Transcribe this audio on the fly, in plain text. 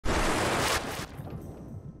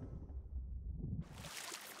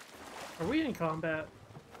Are we in combat?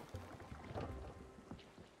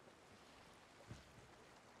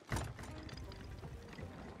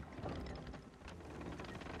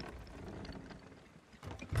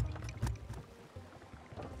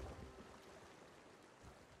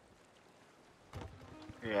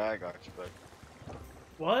 Yeah, I got you, bud.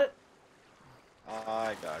 What?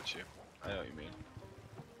 I got you. I know what you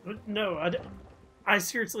mean. No, I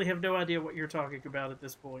seriously have no idea what you're talking about at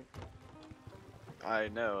this point. I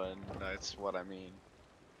know, and that's what I mean.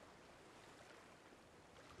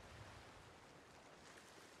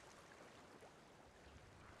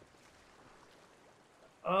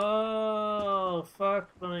 Oh,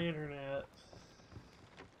 fuck my internet.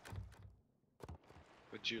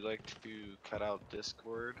 Would you like to cut out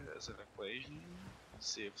Discord as an equation?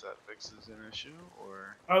 See if that fixes an issue,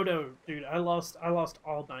 or... Oh no, dude, I lost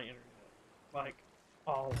all my internet. Like,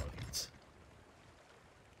 all of it.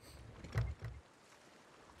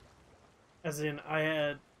 As in, I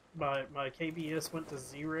had, my KBS went to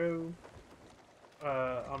 0,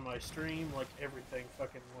 on my stream, like, everything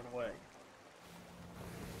fucking went away.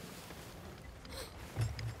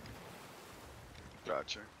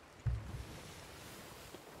 Gotcha.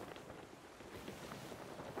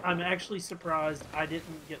 I'm actually surprised I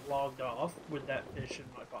didn't get logged off with that fish in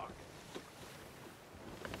my pocket.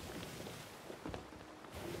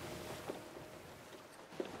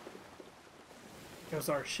 Because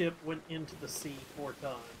our ship went into the sea 4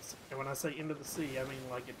 times. And when I say into the sea, I mean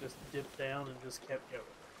like it just dipped down and just kept going.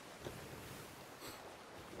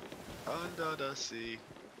 Under the sea.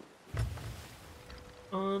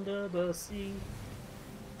 Under the sea.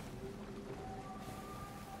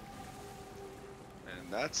 And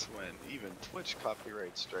that's when even Twitch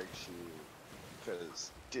copyright strikes you,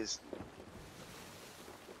 because Disney.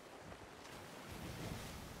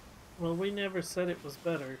 Well, we never said it was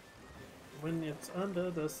better. When it's under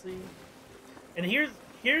the sea. And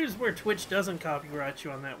here's where Twitch doesn't copyright you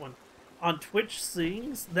on that one. On Twitch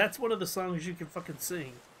Sings, that's one of the songs you can fucking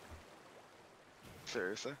sing.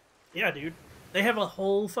 Seriously? Yeah, dude. They have a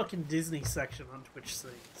whole fucking Disney section on Twitch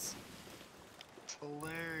Sings. It's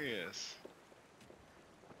hilarious.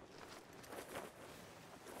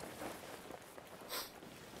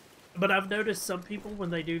 But I've noticed some people when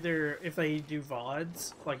they do if they do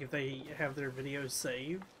VODs, like if they have their videos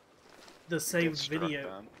saved, the saved video,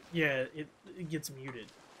 down. yeah, it gets muted.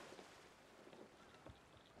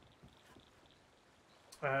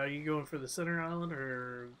 Are you going for the center island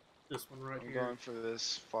or this one right here? I'm going for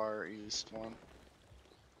this far east one.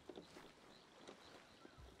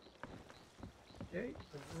 Okay,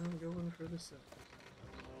 I'm going for the center.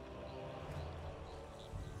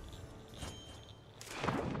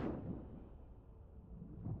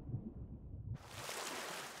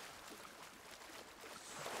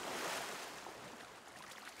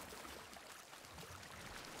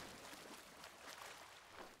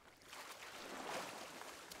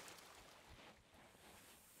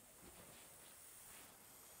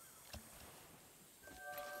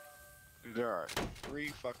 There are 3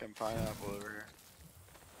 fucking pineapple over here.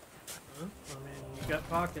 Huh? I mean, you got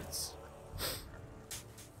pockets.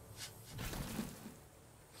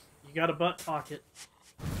 You got a butt pocket.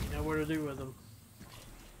 You know where to do with them.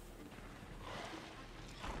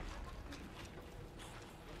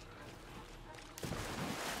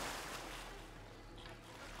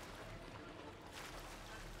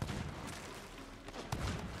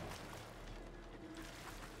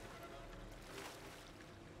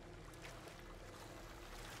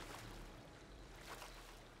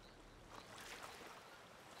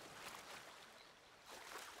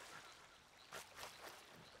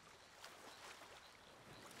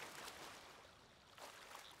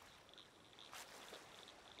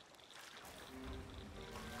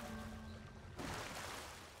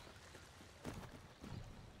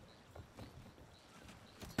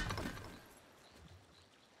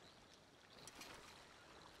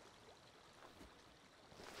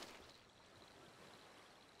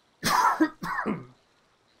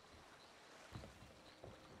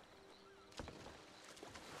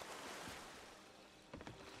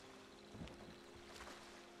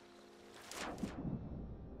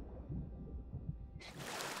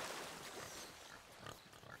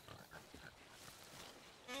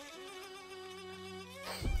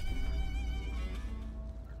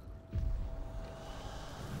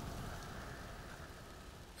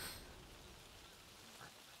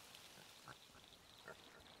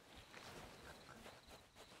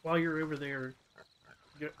 While you're over there,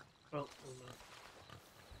 get, well, hold on.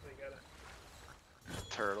 I gotta.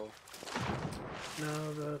 Turtle.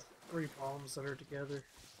 No, the 3 palms that are together.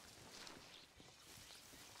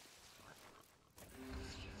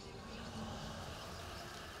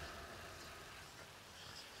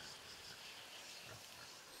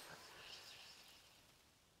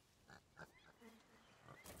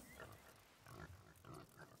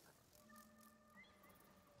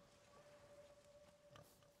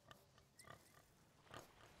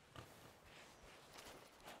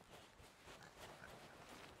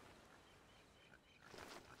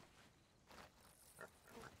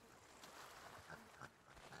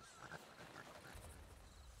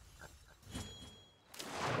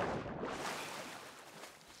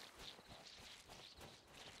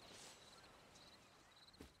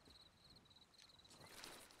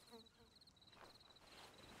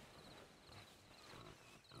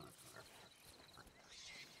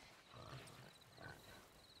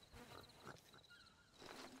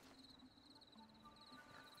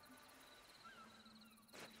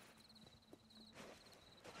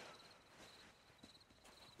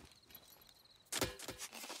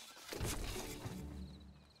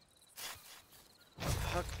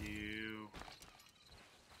 you.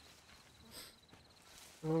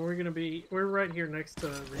 Well, we're right here next to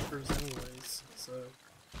Reapers anyways, so.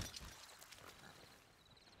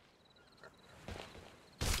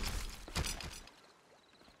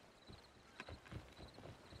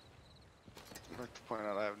 I'd like to point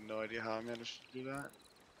out I have no idea how I managed to do that.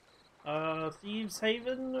 Thieves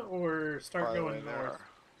Haven or start By the way, going there north? are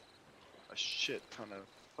a shit ton of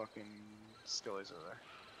fucking skellies over there.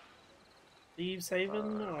 Thieves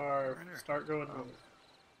Haven or Right here. start going north?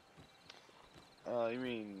 You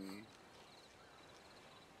mean...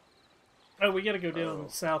 Oh, we gotta go down Oh.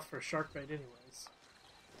 south for shark bait anyways.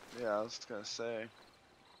 Yeah, I was gonna say.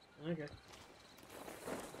 Okay.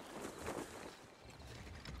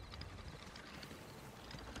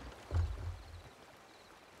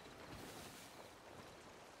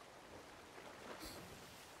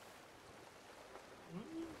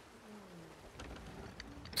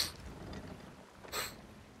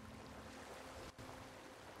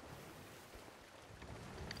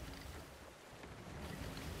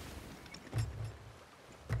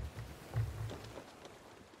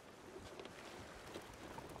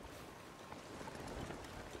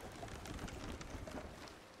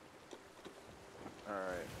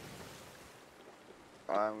 Alright.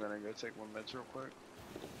 I'm gonna go take one meds real quick.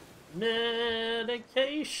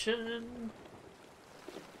 Medication.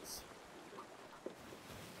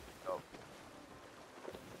 Oh.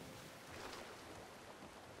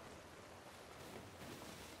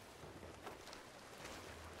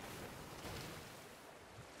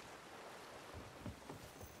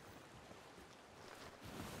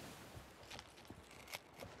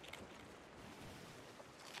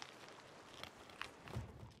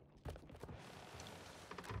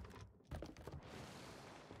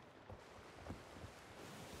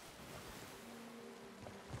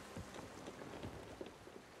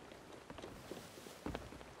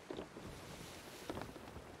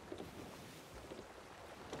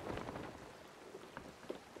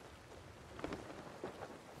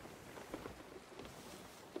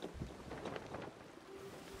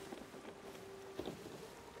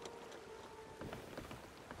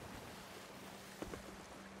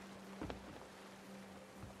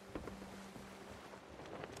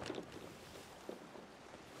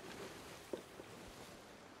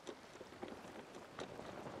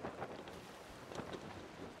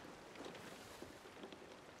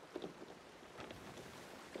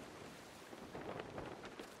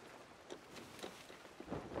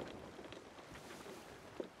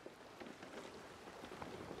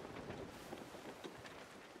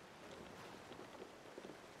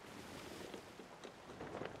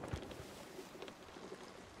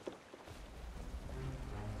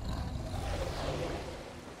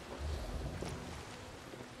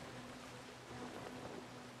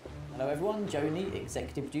 Hello everyone, Joni,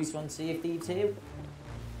 executive producer on CFD here.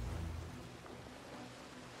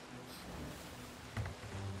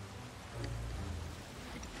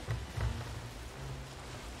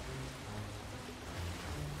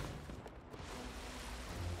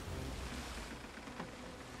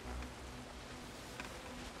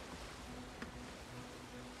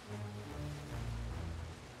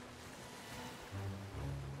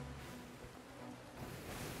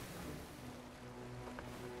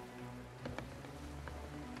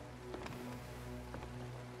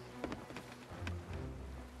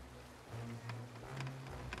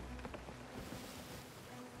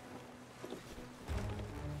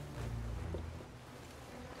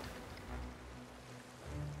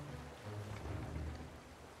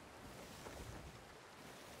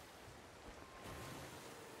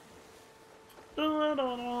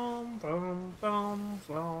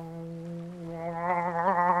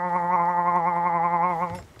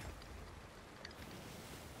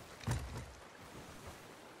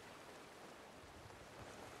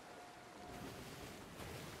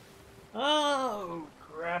 Oh,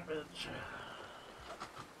 crappage.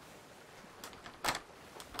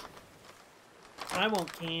 I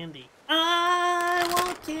want candy. I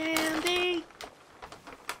want candy!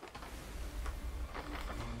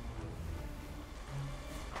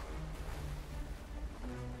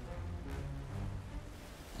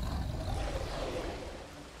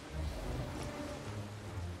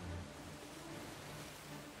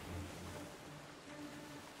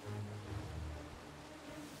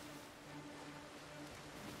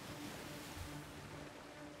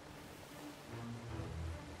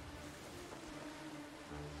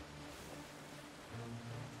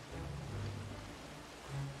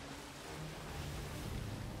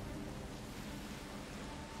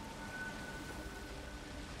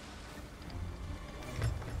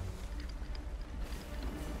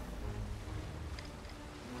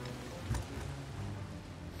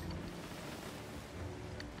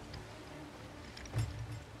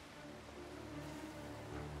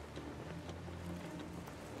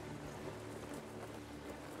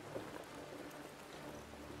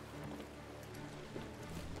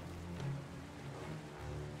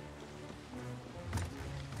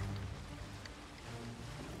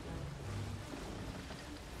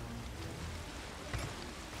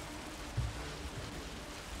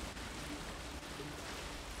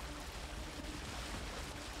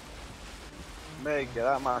 Meg, get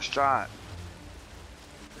out of my shot.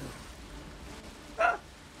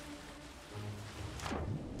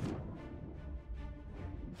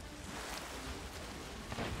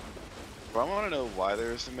 Well, I want to know why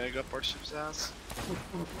there's a Meg up our ship's ass.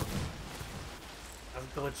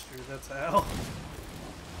 I've glitched through, that's how.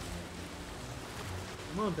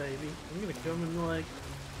 Come on, baby. I'm gonna come and, like,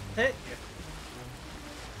 pet you.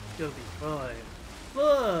 It's gonna be fine.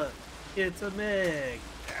 Look! It's a Meg!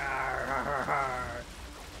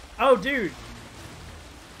 Oh, dude!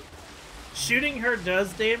 Shooting her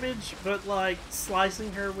does damage, but, like,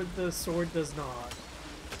 slicing her with the sword does not.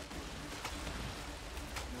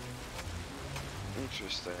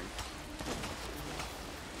 Interesting.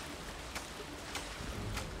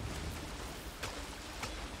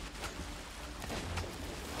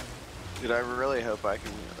 Dude, I really hope I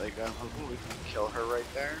can, like, I'm hoping we can kill her right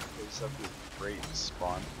there, because that'd be a great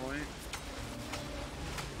spawn point.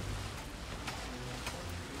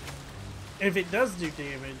 If it does do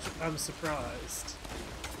damage, I'm surprised.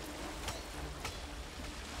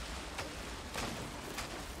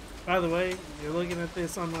 By the way, you're looking at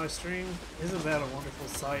this on my stream. Isn't that a wonderful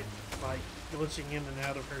sight? Like, glitching in and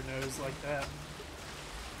out of her nose like that.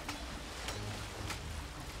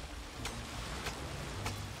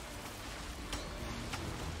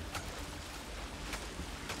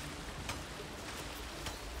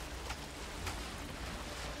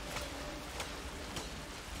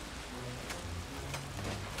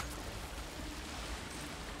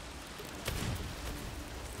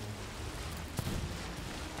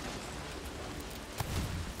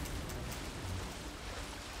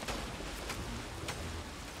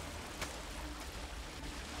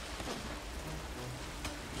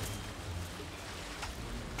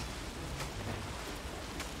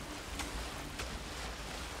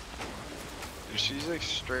 She's like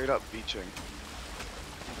straight up beaching.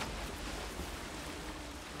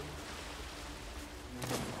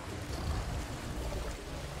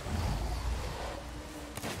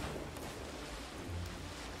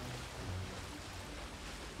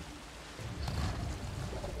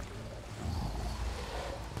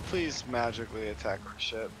 Please magically attack our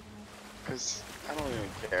ship, because I don't even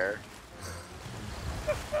care.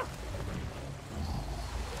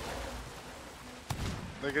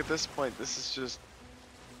 Like at this point, this is just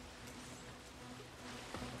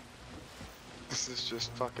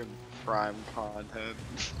fucking prime content.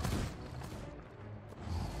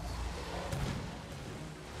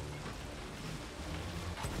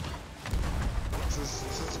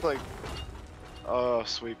 This is like, oh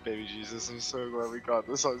sweet baby Jesus, I'm so glad we got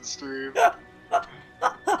this on stream.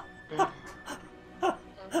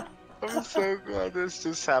 I'm so glad this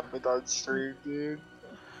just happened on stream, dude.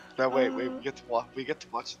 No, wait, we get to watch the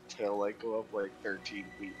tail light go up like 13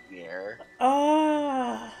 feet in the air.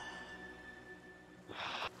 Ah!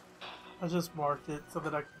 I just marked it so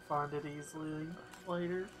that I can find it easily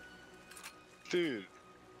later. Dude.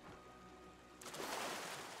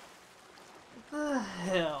 What the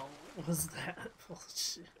hell was that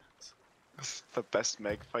bullshit? This is the best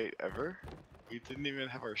Meg fight ever. We didn't even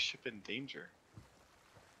have our ship in danger.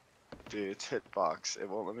 Dude, it's hitbox. It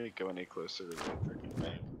won't let me go any closer to the freaking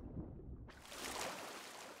Meg.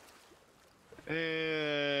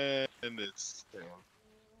 And it's down.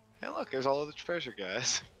 Hey look, there's all of the treasure,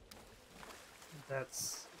 guys.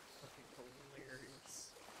 That's fucking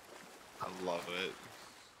hilarious. I love it.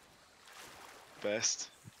 Best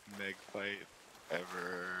Meg fight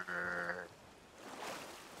ever.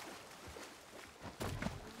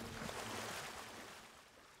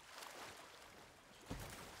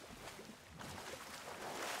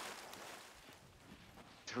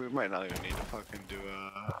 We might not even need to fucking do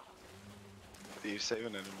Thief saving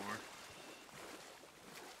anymore.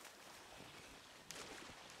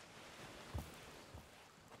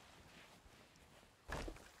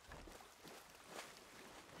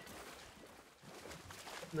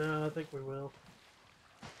 No, I think we will.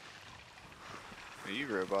 Are you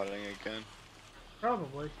roboting again?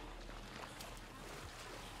 Probably.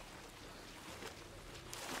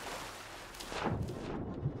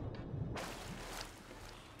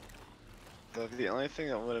 The only thing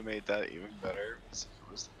that would have made that even better was if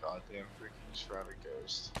it was the goddamn freaking Shrouded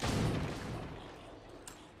Ghost.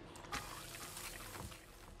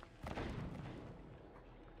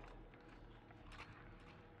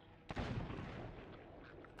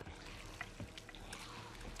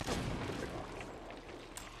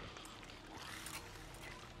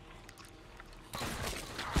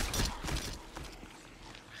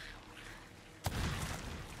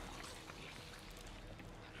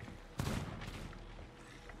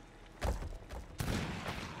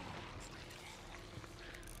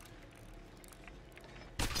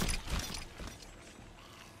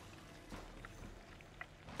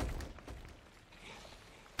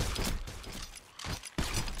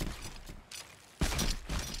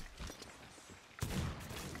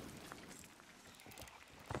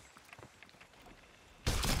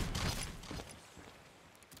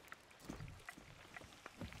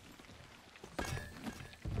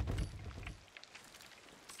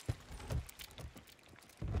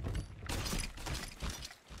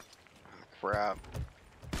 crap.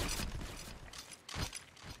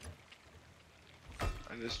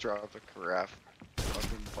 I just dropped a carafe up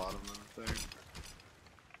in the bottom of the thing.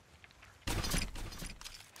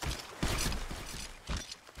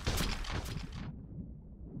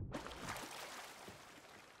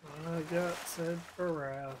 I got said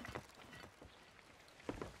carafe.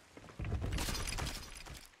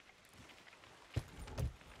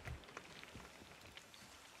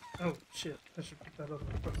 Oh shit, I should put that on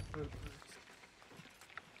the front foot first.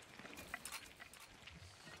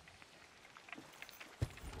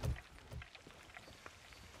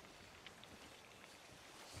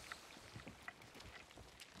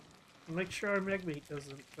 Make sure our meg meat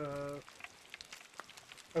doesn't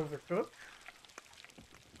overcook.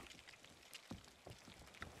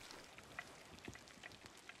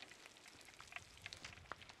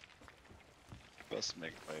 Best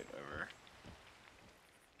make fight ever.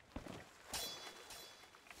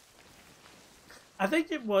 I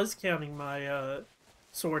think it was counting my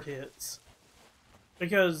sword hits,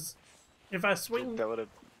 because if I swing, That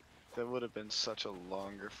would have been such a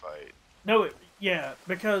longer fight. no, yeah,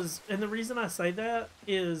 because and the reason I say that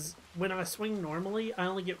is when I swing normally, I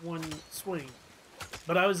only get one swing,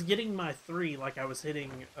 but I was getting my 3 like I was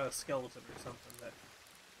hitting a skeleton or something. That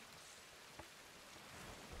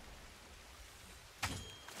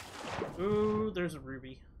ooh, there's a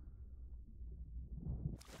ruby.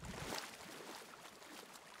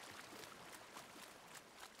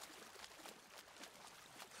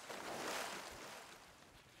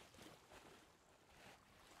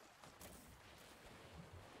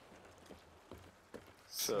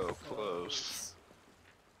 So close.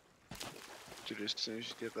 Dude, as soon as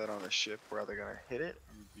you get that on a ship, we're either gonna hit it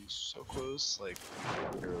or be so close, like,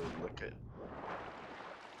 barely lick it.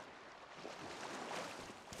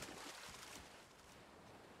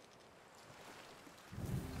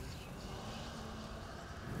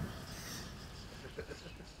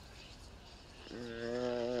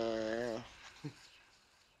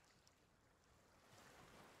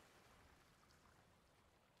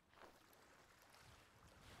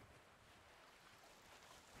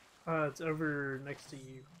 It's over next to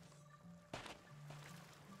you.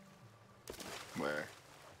 Where?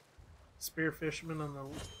 Spear fisherman on the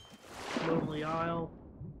Lonely Isle.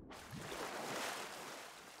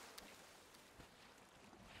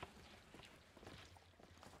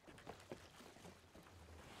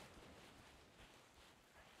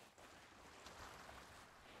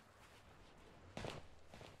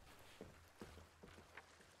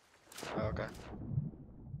 Oh, okay.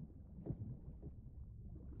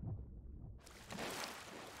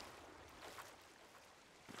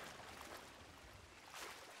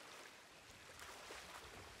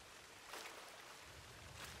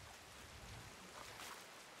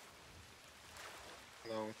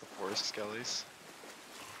 Along with the forest skellies.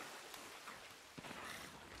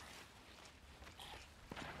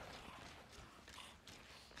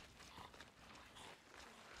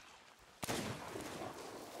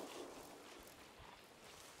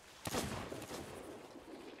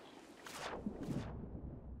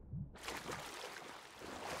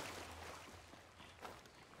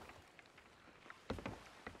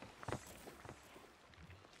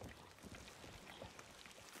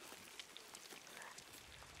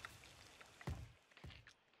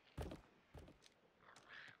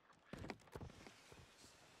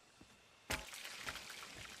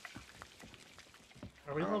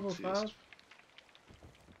 Are we I don't level see a 5?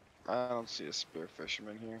 I don't see a spear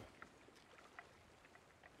fisherman here.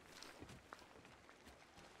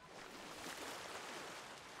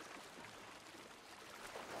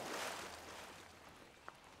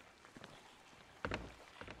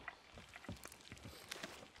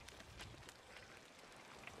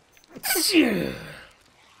 Bless you.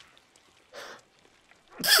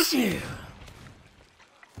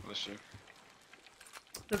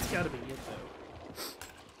 That's gotta be it though.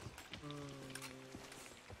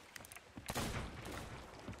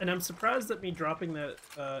 And I'm surprised that me dropping that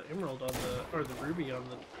emerald on the, or the ruby on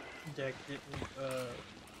the deck didn't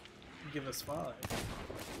give us 5.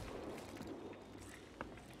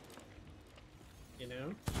 You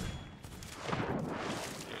know?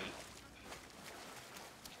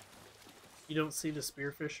 You don't see the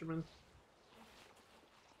spear fisherman?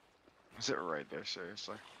 Is it right there,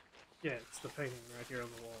 seriously? Yeah, it's the painting right here on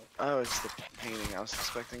the wall. Oh, it's the painting. I was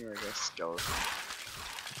expecting like a skeleton.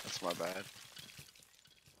 That's my bad.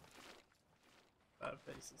 5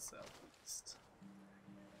 faces southeast.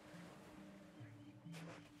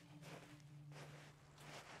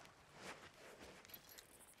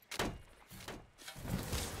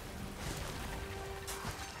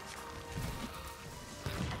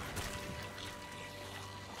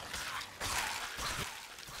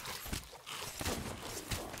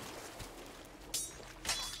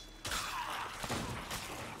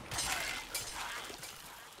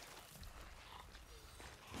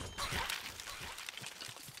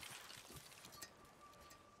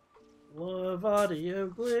 of audio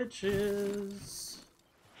glitches.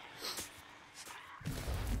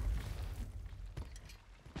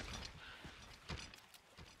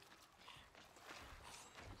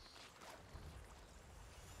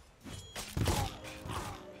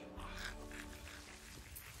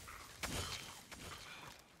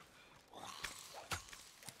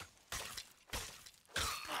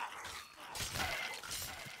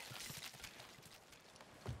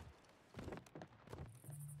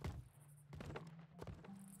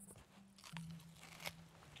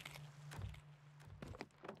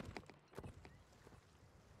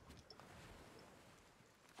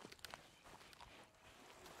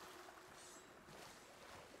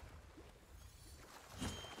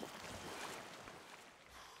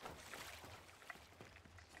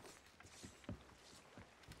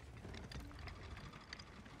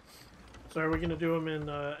 So are we going to do them in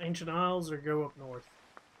Ancient Isles or go up north?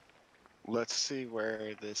 Let's see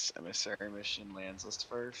where this emissary mission lands us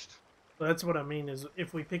first. That's what I mean, is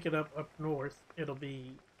if we pick it up north, it'll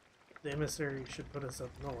be... The emissary should put us up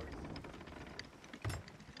north.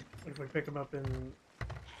 If we pick them up in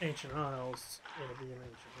Ancient Isles, it'll be in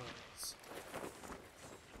Ancient Isles.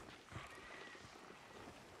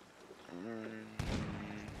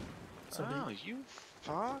 So oh, you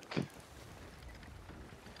fuck.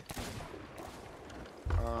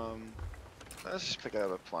 Let's just pick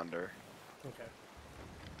up a plunder. Okay.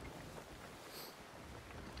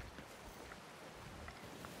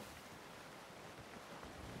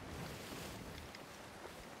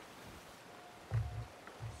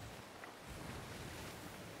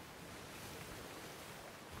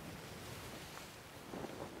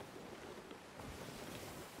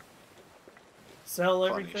 Sell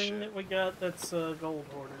Funny everything shit. that we got that's gold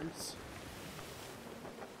hoarders.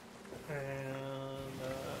 And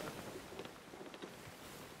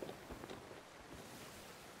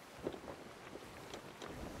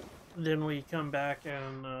then we come back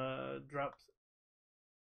and drop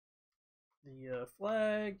the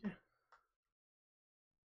flag.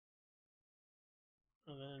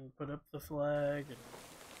 And then put up the flag and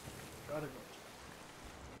try to go.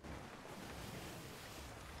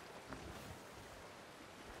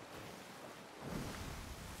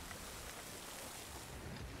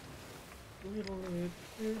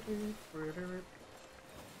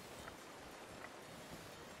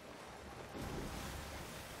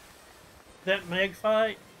 That Meg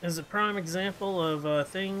fight is a prime example of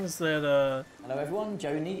things that Hello everyone,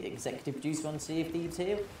 Joni, executive producer on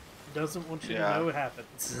CFD2. doesn't want you Yeah. to know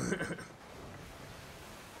happens.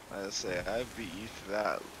 I say I beat you to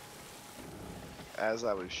that as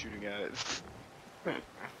I was shooting at it.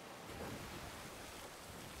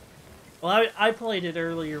 Well, I played it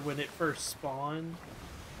earlier when it first spawned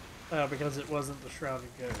because it wasn't the Shrouded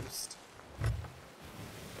Ghost.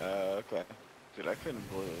 Okay. Dude, I couldn't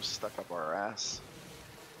believe it was stuck up our ass.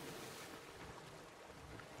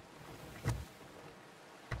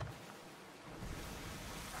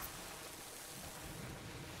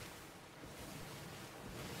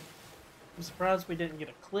 I'm surprised we didn't get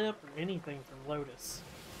a clip or anything from Lotus.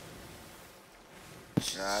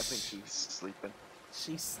 Nah, I think she's sleeping.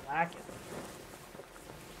 She's slacking.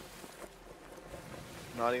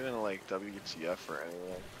 Not even like WTF or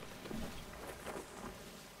anything.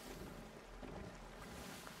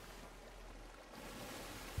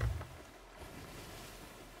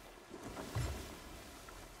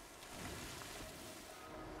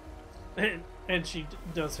 And she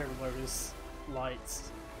does her Lotus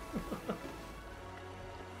lights.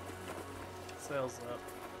 Sails up.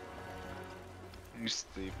 You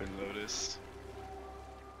sleeping, Lotus.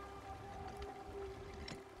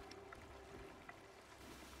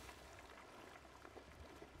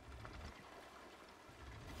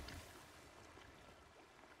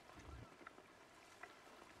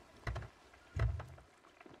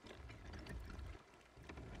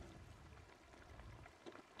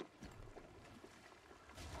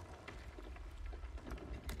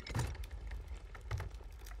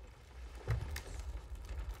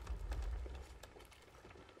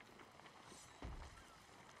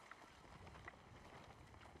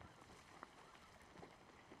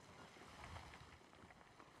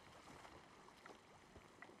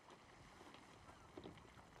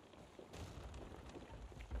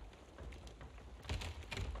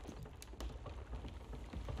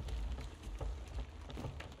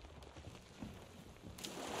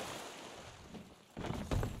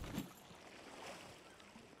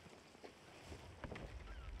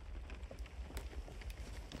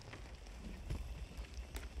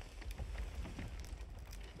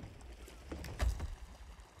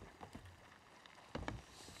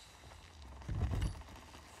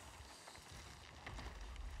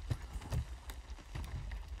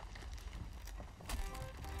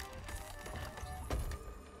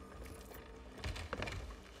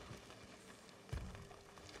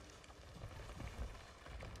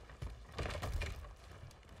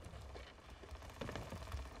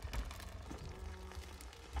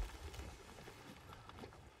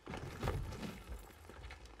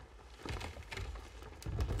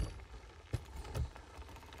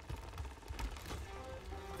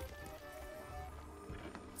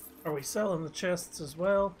 Are we selling the chests as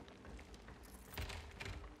well?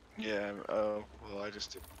 Yeah, oh, well, I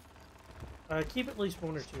just did. Keep at least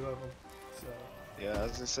one or two of them. So. Yeah,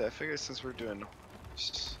 as I say, I figured since we're doing,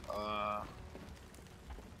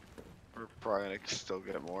 we're probably gonna still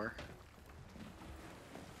get more.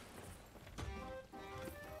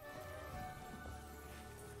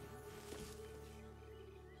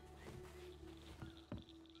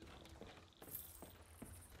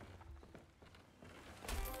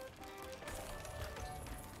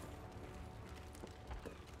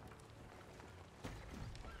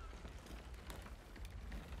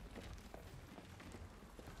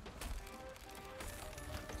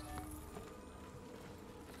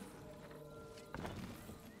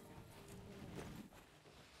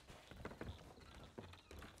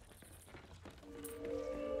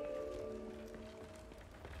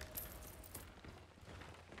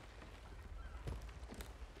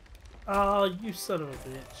 Oh, you son of a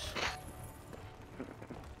bitch.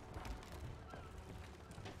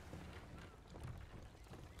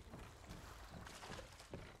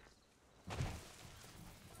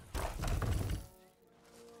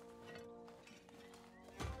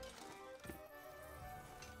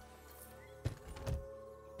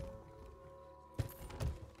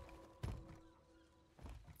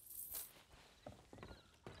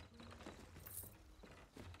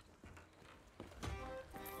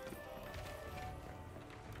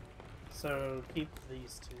 So keep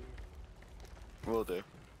these two Will do.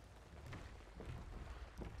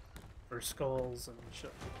 for skulls and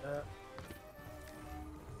shit like that.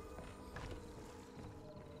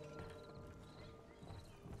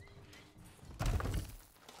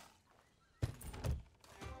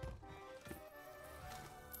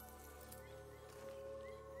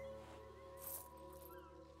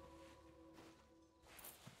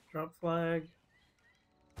 Drop flag.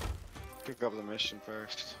 Pick up the mission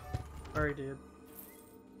first. Already did.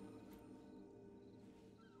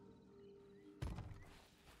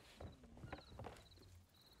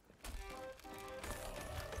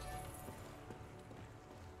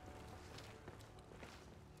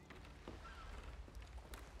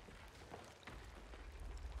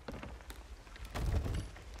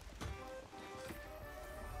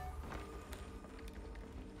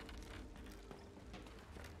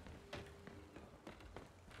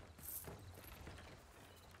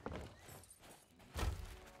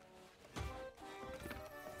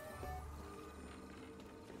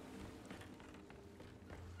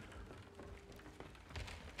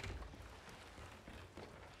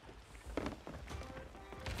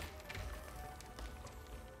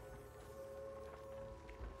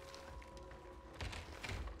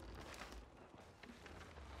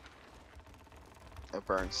 I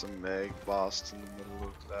burned some Meg Boss in the middle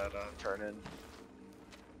of that turn-in.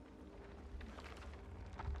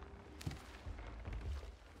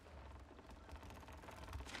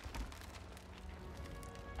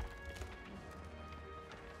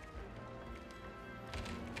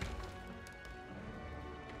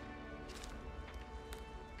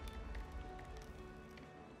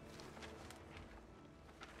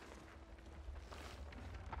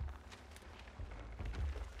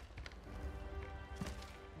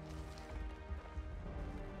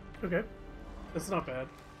 Okay. That's not bad.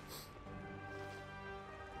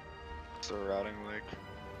 It's a routing lake.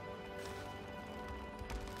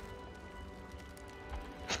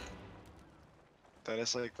 That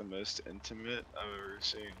is like the most intimate I've ever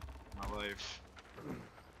seen in my life.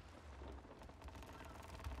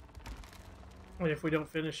 And if we don't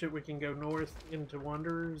finish it, we can go north into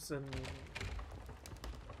Wanderers and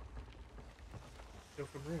go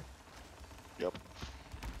from there. Yep.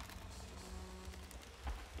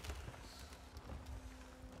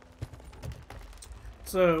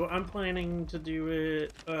 So I'm planning to do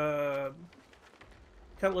it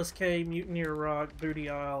Cutlass K, Mutineer Rock, Booty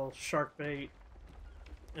Isle, Shark Bait,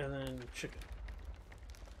 and then Chicken.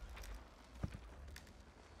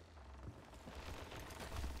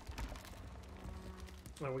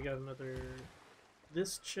 Oh, we got another.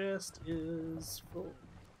 This chest is full.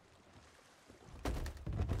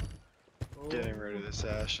 Getting rid of this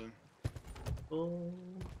Ashen. Full.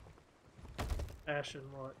 Ashen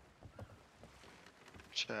what?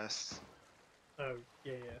 Chest. Oh,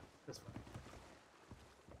 yeah, that's fine.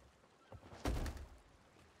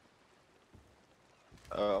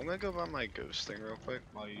 I'm gonna go buy my ghost thing real quick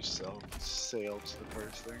while you sail to the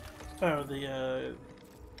first thing. Oh, the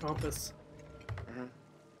compass. Mm-hmm.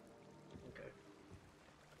 Okay.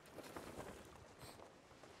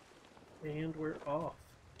 And we're off.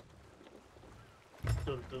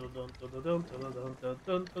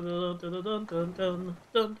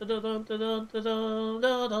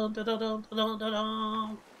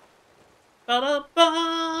 Ba-da-ba,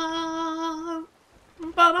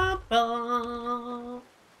 ba-da-ba.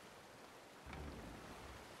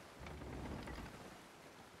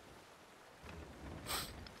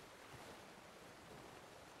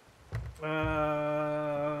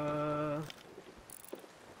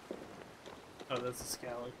 Oh, that's a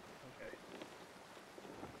scally. Okay.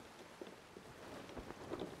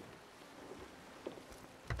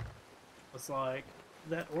 It's like,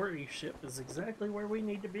 that Ori ship is exactly where we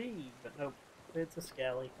need to be, but nope, it's a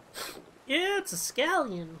scally. Yeah, it's a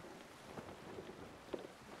scallion.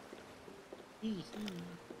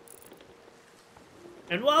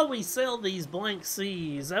 And while we sell these blank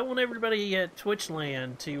Cs, I want everybody at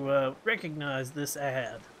Twitchland to recognize this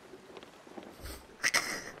ad.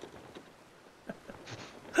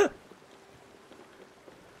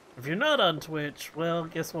 If you're not on Twitch, well,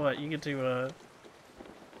 guess what? You get to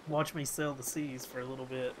watch me sell the Cs for a little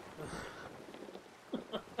bit.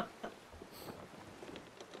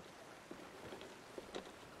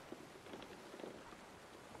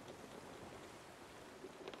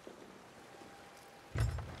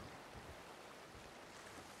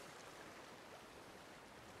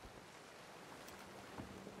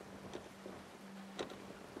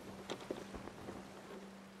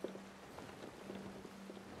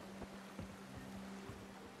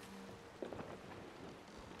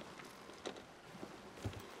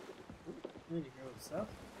 I need to go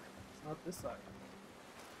south. It's not this side.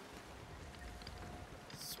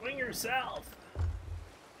 Swinger south!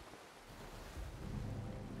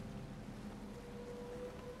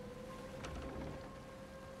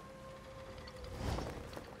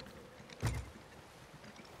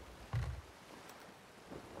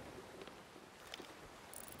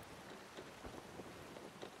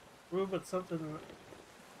 Ooh, but something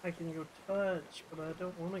I can go touch, but I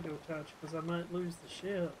don't want to go touch because I might lose the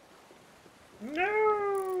ship.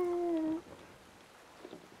 No!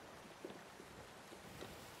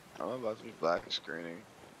 I'm about to be black screening.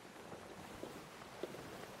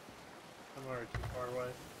 I'm already too far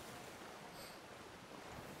away.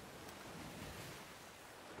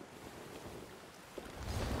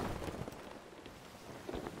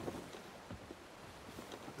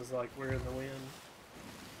 It's like we're in the wind.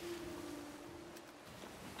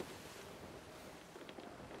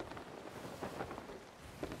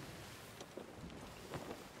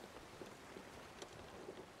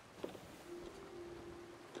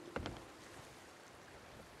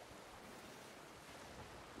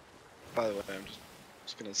 By the way, I'm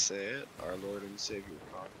just gonna say it. Our Lord and Savior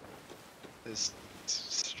Khan has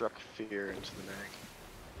struck fear into the Meg,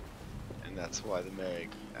 and that's why the Meg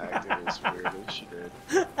acted as weird as she did.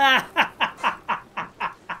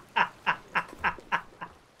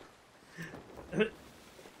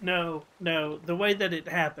 No, the way that it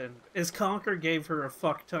happened is Conker gave her a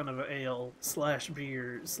fuck ton of ale slash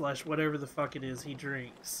beer slash whatever the fuck it is he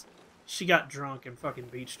drinks. She got drunk and fucking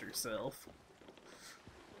beached herself.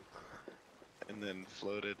 And then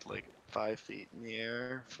floated like 5 feet in the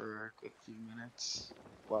air for a good few minutes,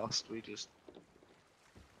 whilst we just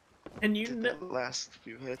And you did know, the last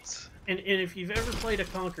few hits. and if you've ever played a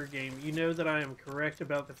Conker game, you know that I am correct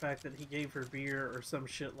about the fact that he gave her beer or some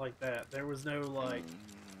shit like that. There was no like.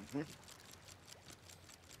 Mhm.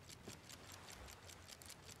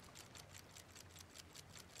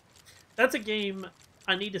 That's a game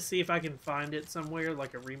I need to see if I can find it somewhere,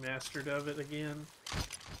 like a remastered of it again,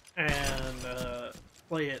 and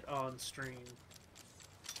play it on stream.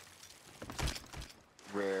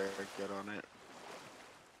 Rare, get on it.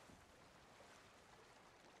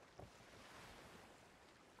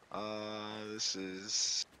 This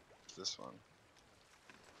is this one.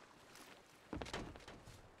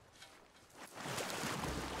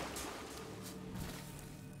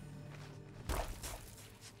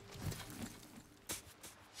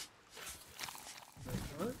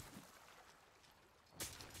 What?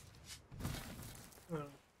 Oh.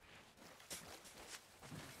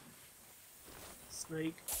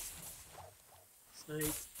 Snake.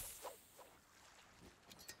 Snake.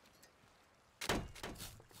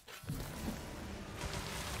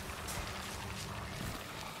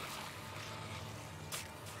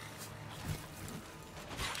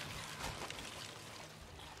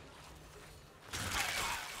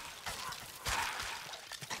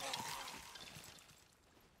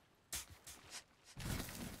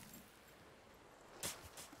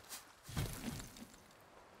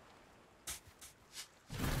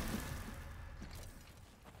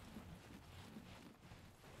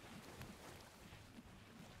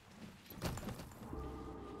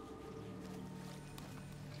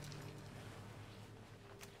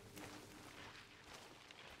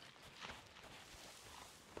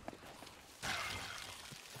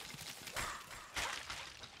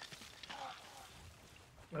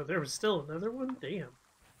 Oh, there was still another one? Damn.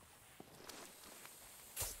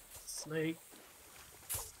 Snake.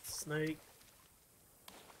 Snake.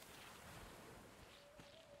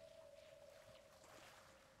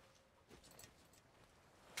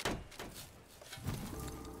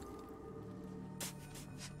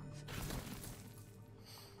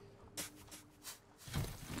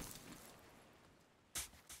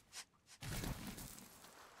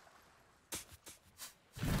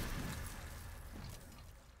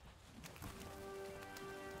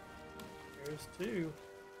 There's two.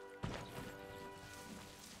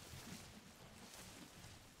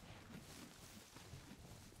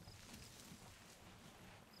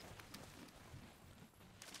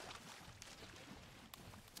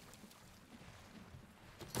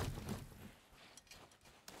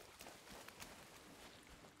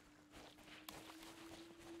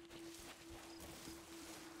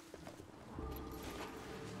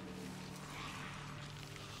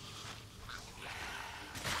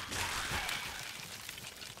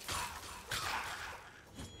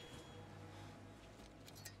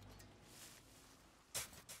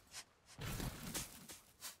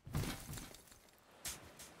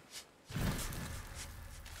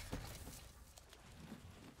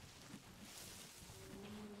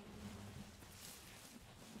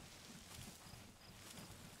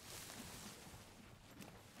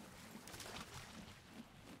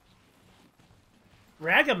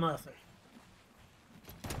 Ragamuffin.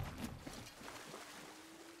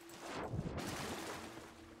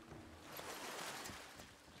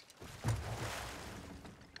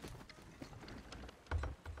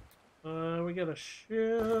 We got a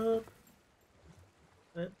ship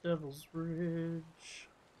at Devil's Ridge.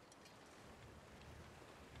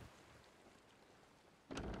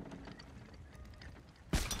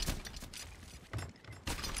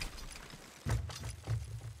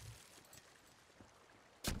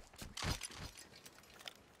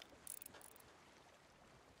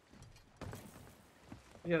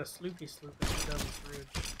 We got a sloopy sloop at the Devil's Ridge.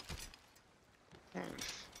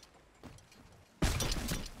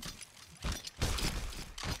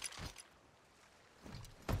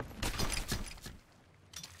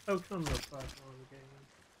 Oh, come the fuck on, game.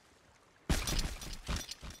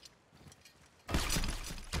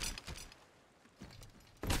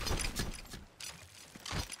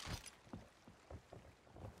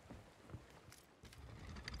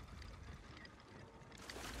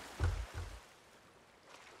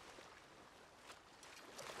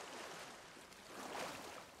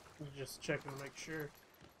 Just checking to make sure.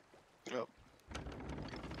 Yep.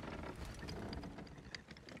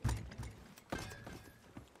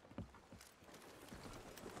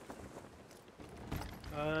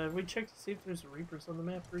 We checked to see if there's Reapers on the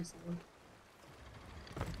map recently.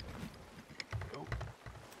 Nope.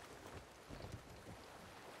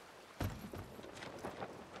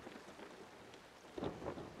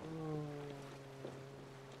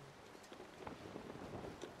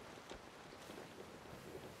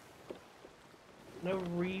 No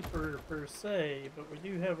Reaper per se, but we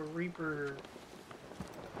do have a Reaper.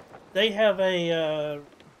 They have a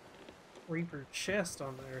Reaper chest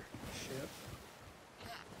on their ship.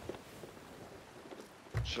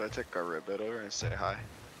 Should I take our ribbit over and say hi?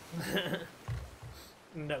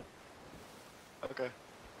 No, Okay.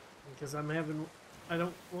 because I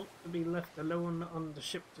don't want to be left alone on the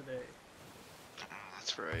ship today.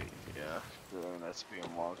 That's right. Yeah. That's being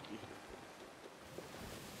wonky.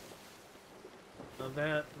 So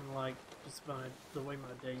that and like just the way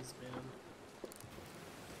my day's been.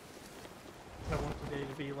 I want the day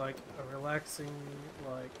to be like a relaxing,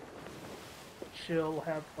 like chill,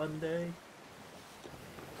 have fun day.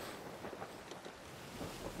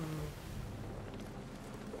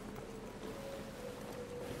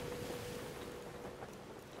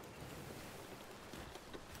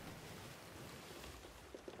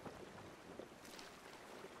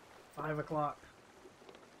 5 o'clock.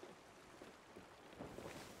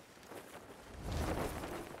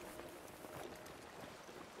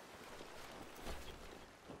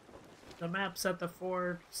 The map's at the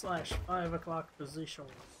 4/5 o'clock position.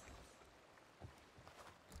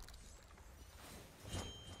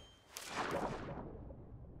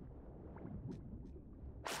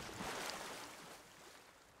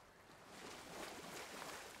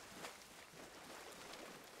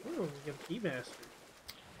 Ooh, we got a Keymaster.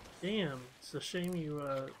 Damn, it's a shame you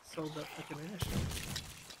sold that fucking ash.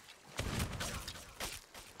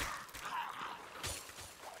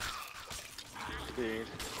 Indeed.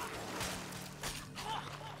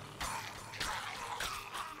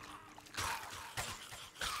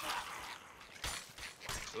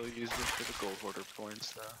 We'll use them for the gold hoarder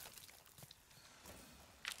points though.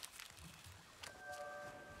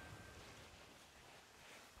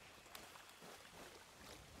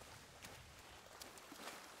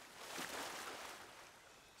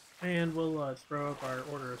 And we'll throw up our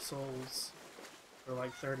Order of Souls for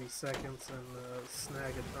like 30 seconds and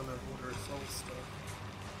snag a ton of Order of Souls stuff.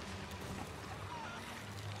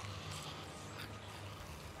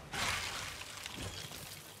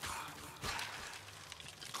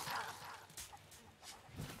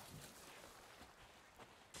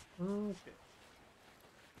 Okay.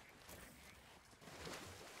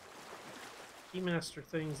 Keymaster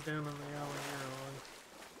things down in the alley here on.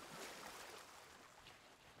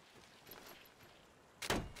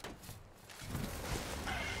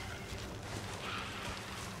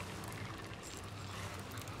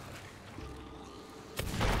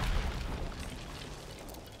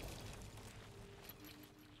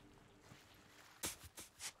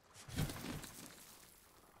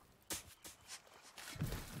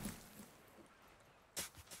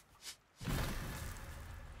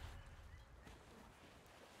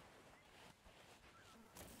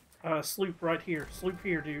 Sloop right here. Sloop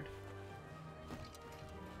here, dude.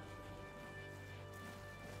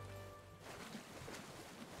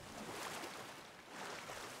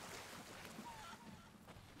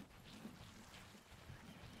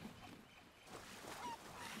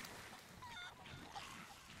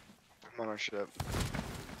 I'm on our ship.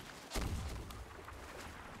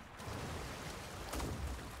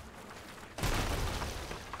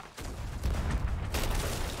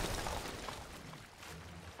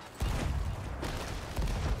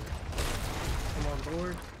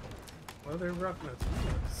 Board. Well, they're rocking us.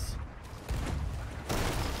 Yes.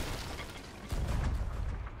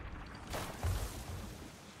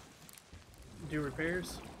 Do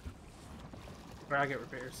repairs? Or I get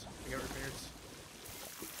repairs. I get repairs.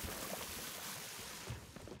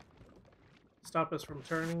 Stop us from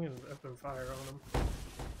turning and open fire on them.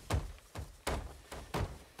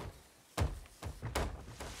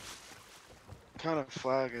 What kind of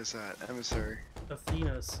flag is that? Emissary.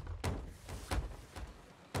 Athena's.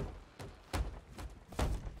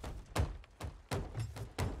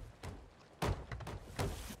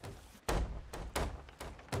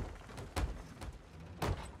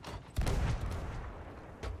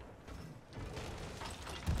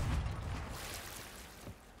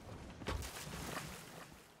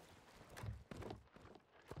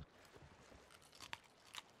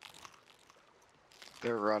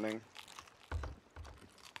 They're running.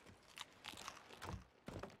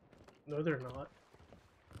 No, they're not.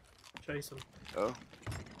 Chase them. Oh.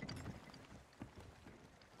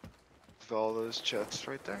 With all those chests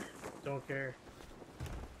right there? Don't care.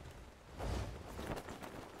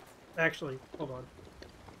 Actually, hold on.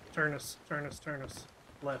 Turn us, turn us, turn us.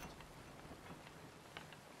 Left.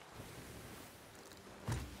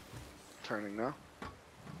 Turning now.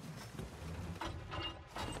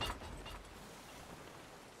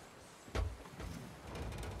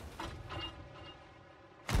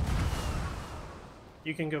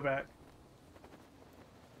 You can go back.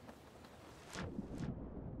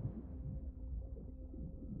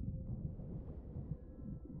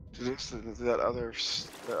 That other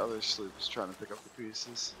sloop is trying to pick up the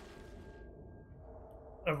pieces.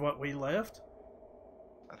 Of what we left?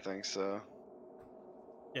 I think so.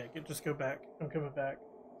 Yeah, just go back. I'm coming back.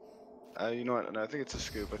 You know what? No, I think it's a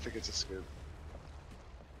scoop. I think it's a scoop.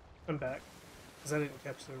 I'm back. Because I didn't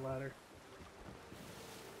catch their ladder.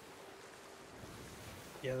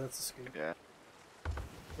 Yeah, that's a scoop. Yeah.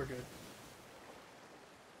 We're good.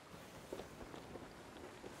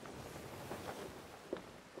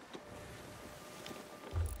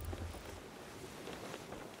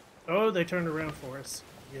 Oh, they turned around for us.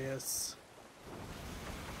 Yes.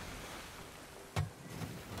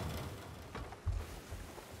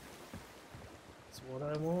 That's what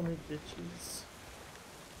I wanted, bitches.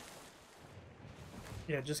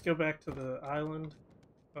 Yeah, just go back to the island.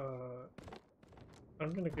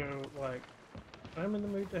 I'm gonna go, like, I'm in the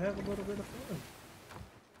mood to have a little bit of fun.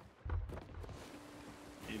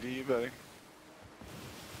 You do you, buddy.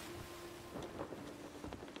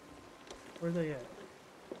 Where are they at?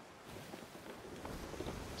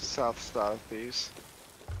 Southeast.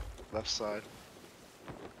 Left side.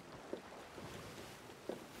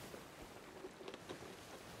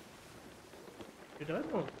 Dude, I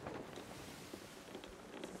don't...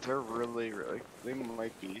 They're really, they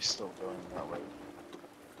might be still going that way.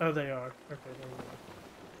 Oh, they are. Okay, there we go.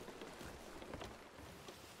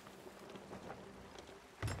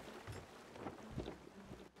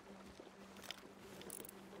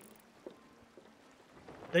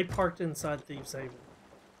 They parked inside Thieves Haven.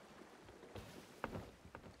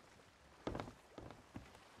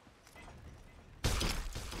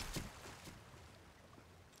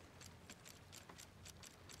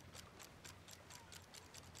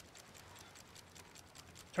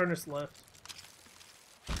 turn us left.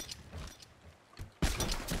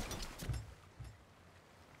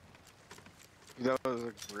 That was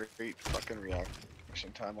a great fucking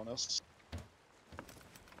reaction time on us.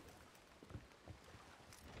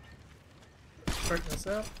 Straighten us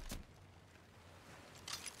out.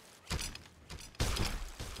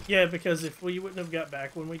 Yeah, because if we wouldn't have got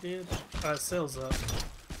back when we did, sails up.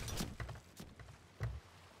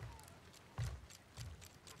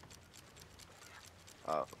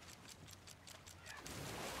 Oh.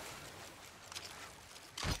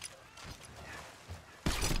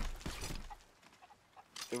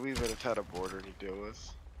 We would have had a border to deal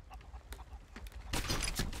with.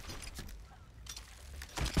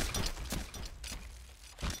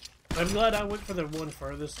 I'm glad I went for the one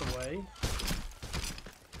furthest away.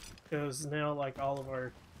 Because now, like, all of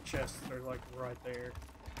our chests are, like, right there.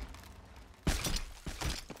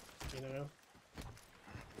 You know?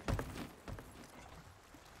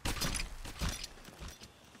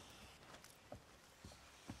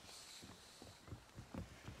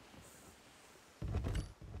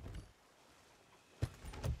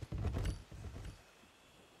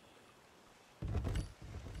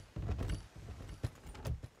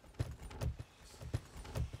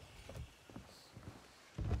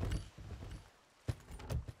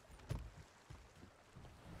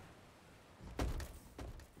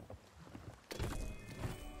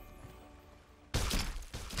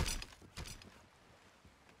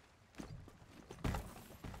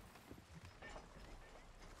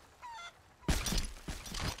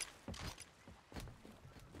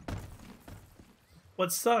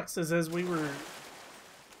 What sucks is as we were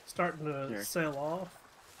starting to sail off,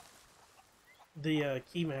 the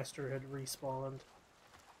Keymaster had respawned.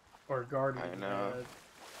 Or Guardian I know. had.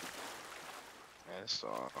 I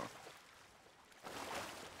saw.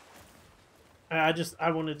 I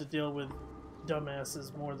wanted to deal with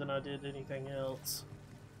dumbasses more than I did anything else.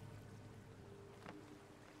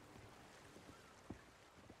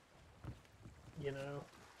 You know?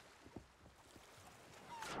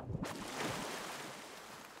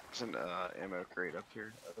 There's an ammo crate up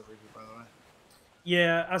here, over here, by the way.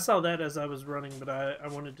 Yeah, I saw that as I was running, but I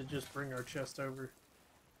wanted to just bring our chest over.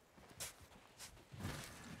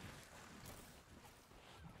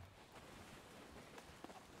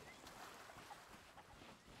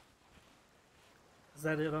 Is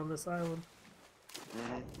that it on this island?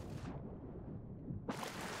 Mm-hmm.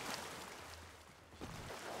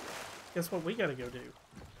 Guess what we gotta go do?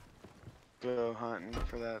 Go hunting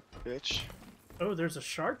for that bitch. Oh, there's a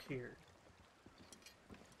shark here.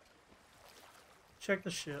 Check the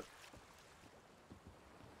ship.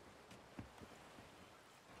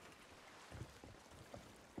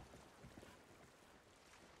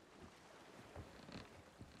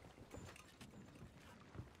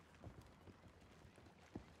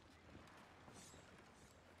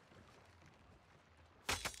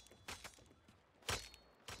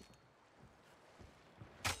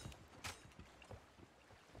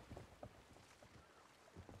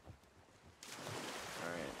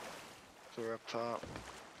 So we're up top.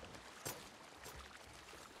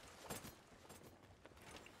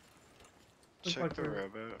 Check like the we're-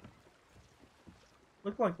 rowboat.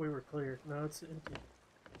 Looked like we were clear. No, it's empty.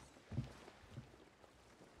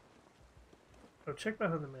 Oh, check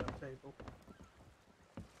behind the map table.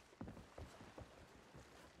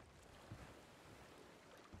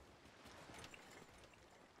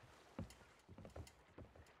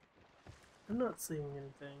 I'm not seeing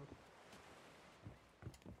anything.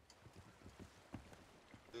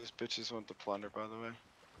 These bitches want the plunder, by the way.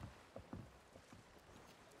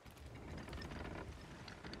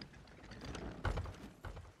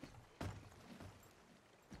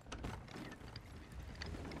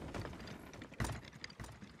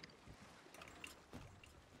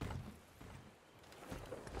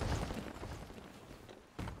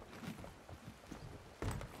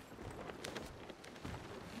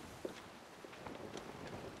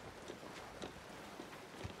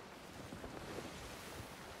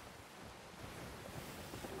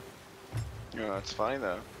 You know, it's funny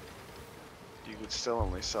though. You could still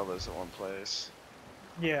only sell those at one place.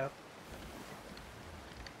 Yeah.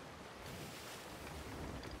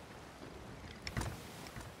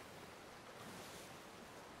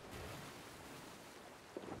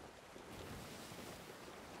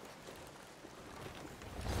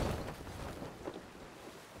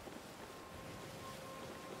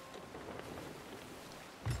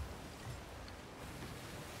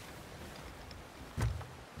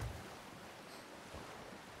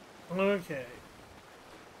 Okay.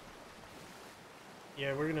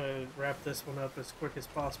 Yeah, we're gonna wrap this one up as quick as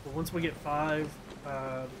possible. Once we get 5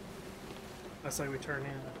 I say we turn in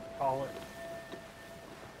and call it.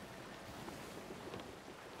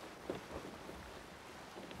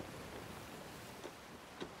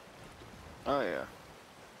 Oh yeah.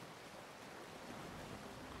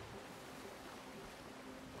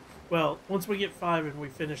 Well, once we get 5 and we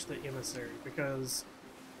finish the emissary, because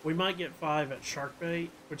we might get 5 at Sharkbait,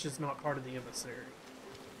 which is not part of the emissary.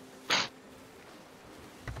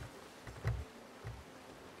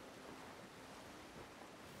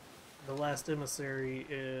 The last emissary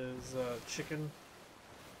is chicken.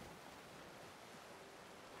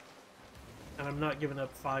 And I'm not giving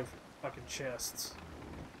up 5 fucking chests.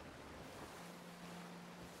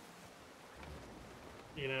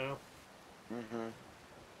 You know? Mm-hmm.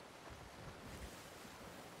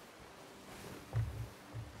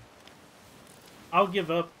 I'll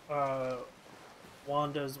give up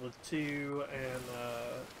Wanda's with 2 and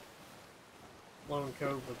Lone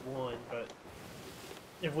Cove with 1, but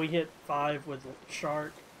if we hit 5 with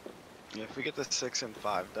Shark... Yeah, if we get the 6 and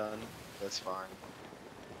 5 done, that's fine.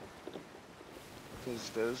 Because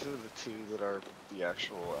those are the 2 that are the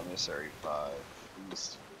actual emissary 5.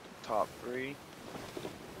 These top 3,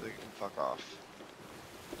 they can fuck off.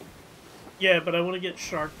 Yeah, but I want to get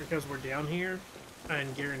Shark because we're down here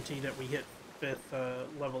and guarantee that we hit 5th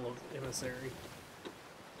level of emissary.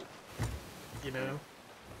 You know?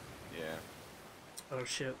 Yeah. Oh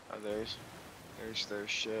shit. Oh, there's their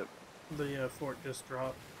ship. The fort just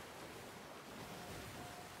dropped.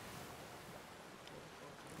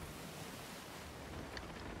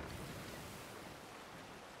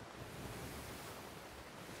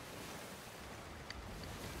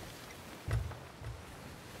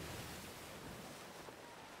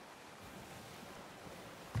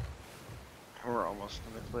 We're almost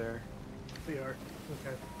in the clear. We are.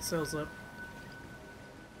 Okay. Sails up.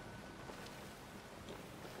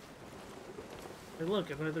 Hey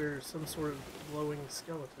look, another some sort of glowing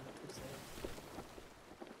skeleton. What's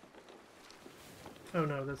that? Oh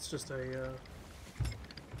no, that's just a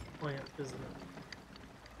plant, isn't it?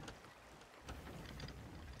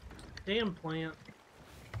 Damn plant.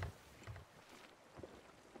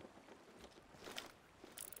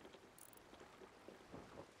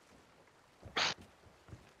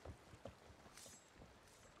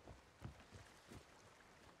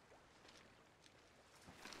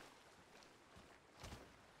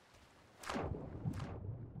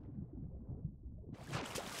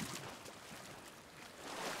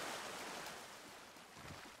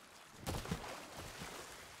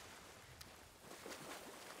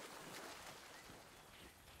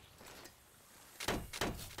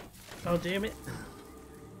 Oh, damn it.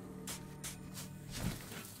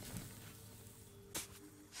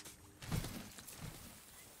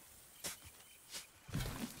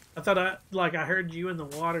 I thought I heard you in the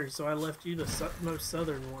water, so I left you the most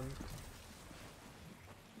southern one.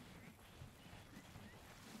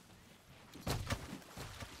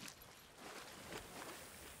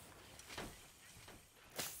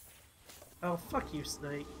 Oh, fuck you,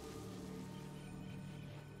 Snake.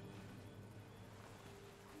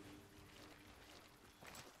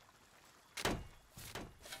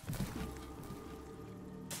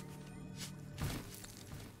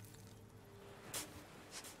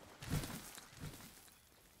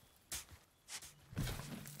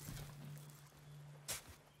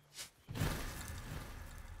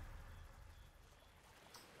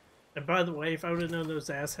 And by the way, if I would have known those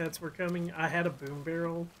asshats were coming, I had a boom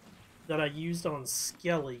barrel that I used on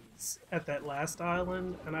skellies at that last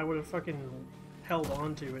island, and I would have fucking held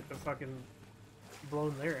on to it to fucking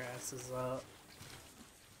blown their asses up.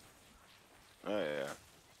 Oh yeah.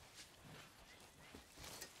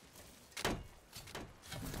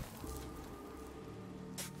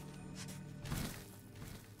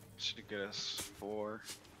 Should get us 4.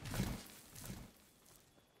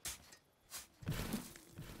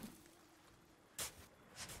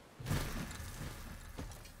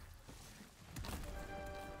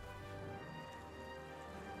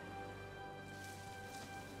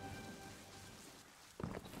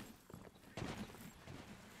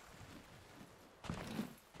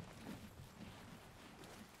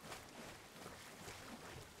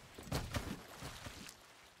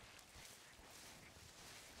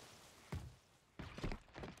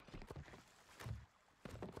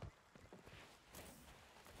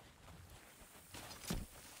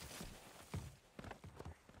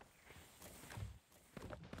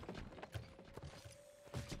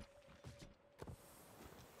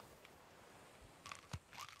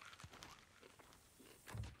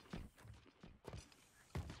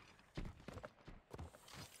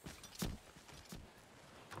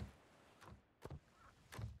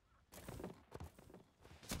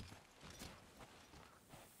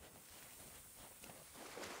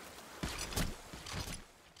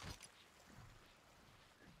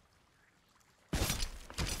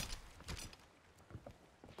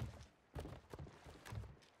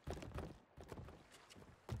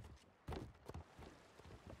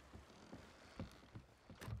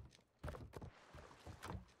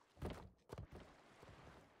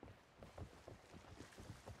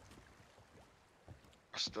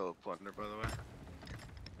 still a plunder, by the way.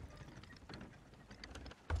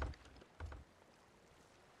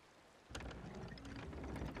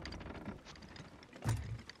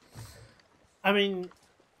 I mean,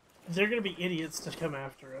 they're gonna be idiots to come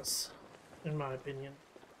after us, in my opinion.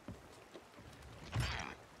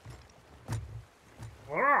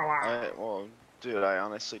 Well, dude, I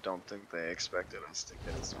honestly don't think they expected us to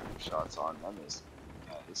get as many shots on them as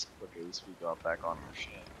quick as we got back on our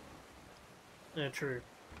ship. Yeah, true.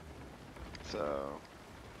 So,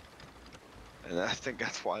 and I think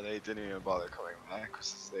that's why they didn't even bother coming back,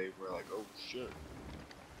 because they were like, oh shit.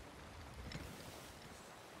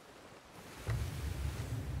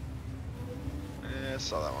 Yeah, I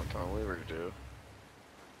saw that one coming. We were due.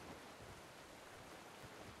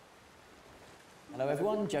 Hello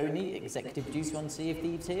everyone, Joni, Executive Producer on Sea of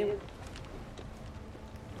Thieves here.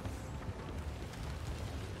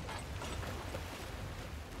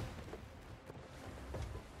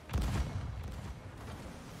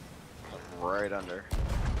 Right under.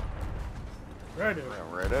 Right over.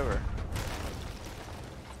 Yeah, right over.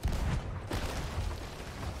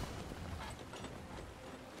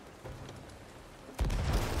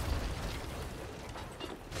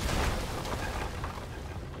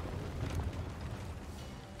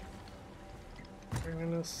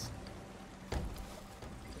 Bringing us.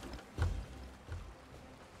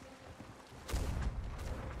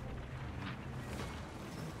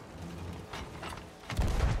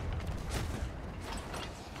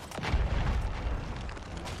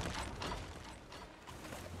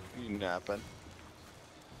 You napping?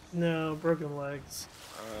 No, broken legs.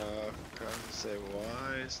 Gotta say,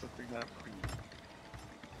 why is the thing napping?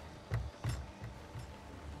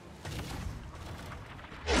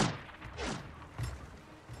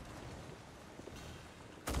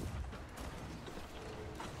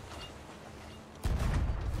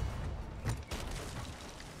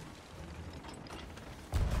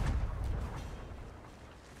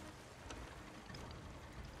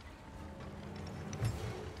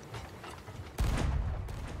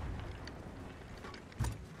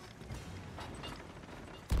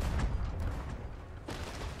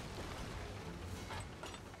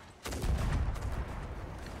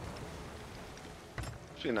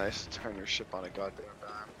 It'd be nice to turn your ship on a goddamn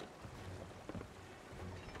dime.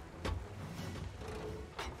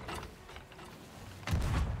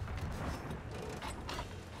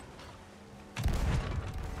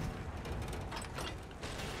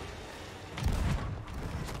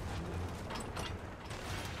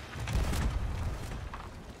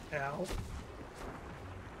 Ow.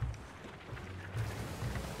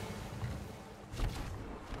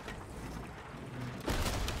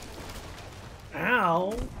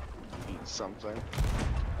 Ow! Eat something.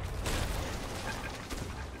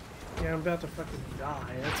 Yeah, I'm about to fucking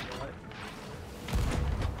die, that's what.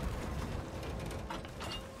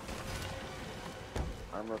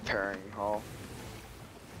 I'm repairing hull.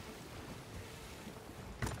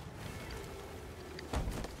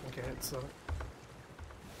 Okay, so.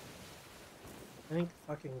 Thank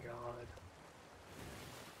fucking God.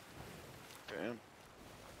 Damn.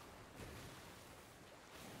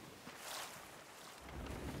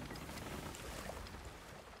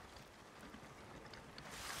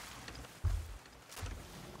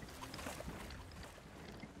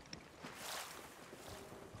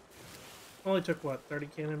 Only took what, 30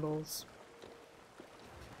 cannonballs?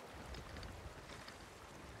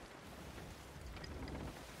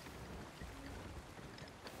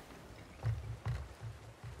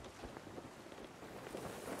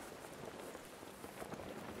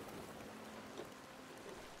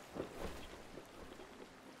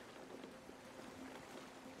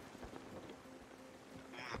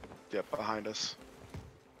 Yep, behind us.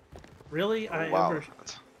 Really? Oh, I wow. ever.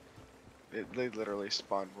 They literally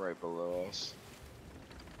spawned right below us.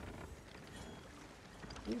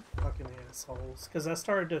 You fucking assholes. Because I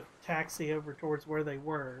started to taxi over towards where they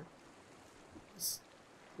were.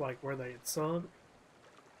 Like where they had sunk.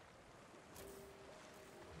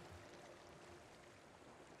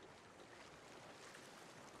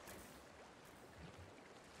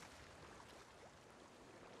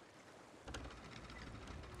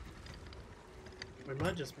 We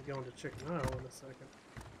might just be going to Chicken Isle in a second.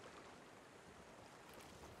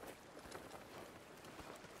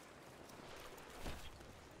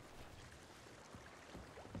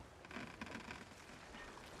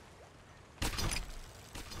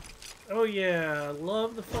 Oh yeah,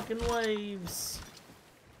 love the fucking waves.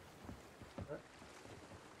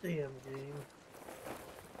 Damn game.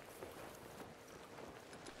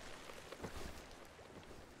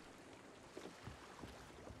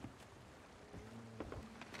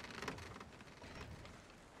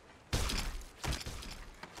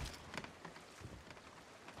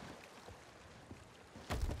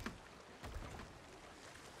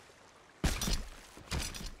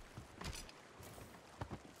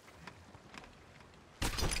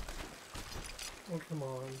 Come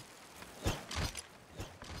on.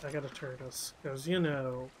 I gotta turn us, because, you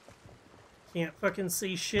know, can't fucking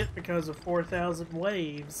see shit because of 4,000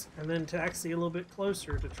 waves, and then taxi a little bit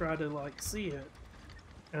closer to try to, like, see it.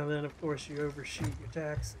 And then, of course, you overshoot your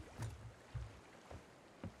taxi.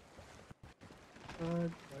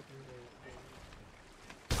 God fucking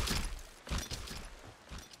damn.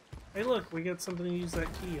 Hey, look, we got something to use that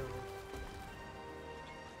key on.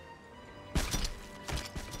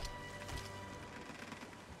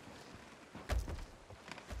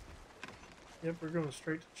 Yep, we're going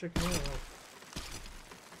straight to Chicken Oil.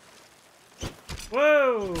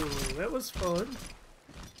 Whoa! That was fun.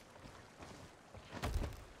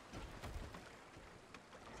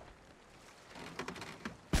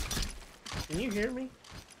 Can you hear me?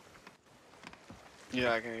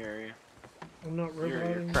 Yeah, I can hear you. I'm not You're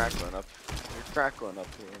roboting. crackling up. You're crackling up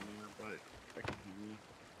here in there, but I can hear you.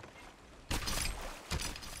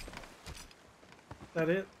 That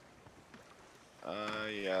it?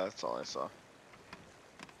 Yeah, that's all I saw.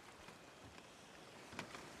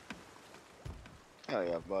 Hell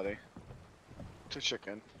yeah, buddy. To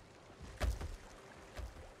chicken.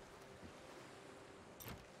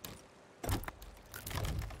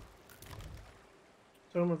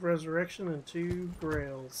 Tome of Resurrection and 2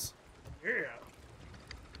 Grails. Yeah.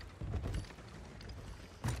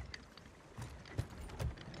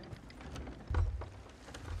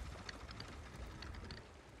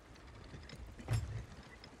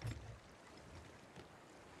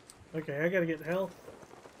 Okay, I gotta get health.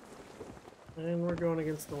 And we're going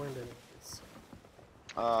against the wind enemies.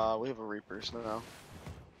 We have a Reapers now.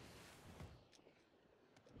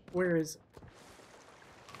 Where is it?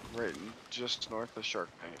 Right just north of Shark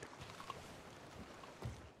Tank.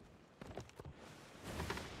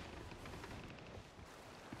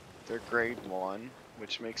 They're grade 1,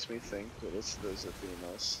 which makes me think that it's the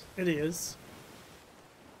Ziphinos. It is.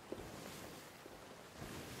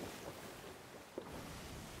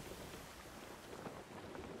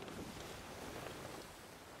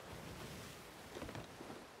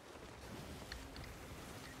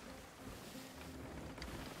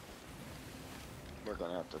 We're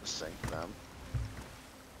gonna have to sink them.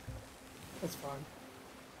 That's fine.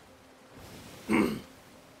 You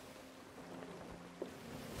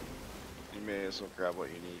may as well grab what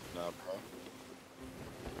you need now, bro.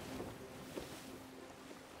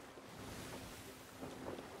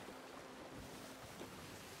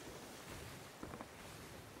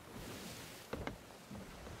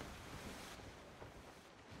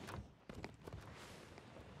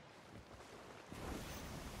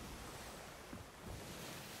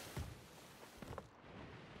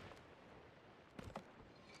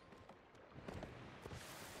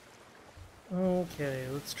 Okay,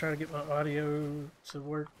 let's try to get my audio to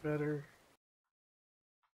work better.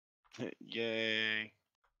 Yay.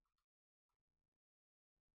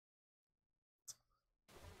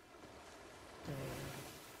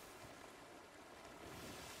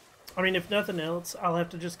 I mean, if nothing else, I'll have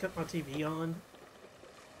to just cut my TV on,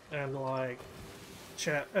 and like,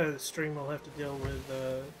 chat. Stream will have to deal with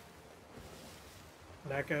an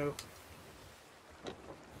echo.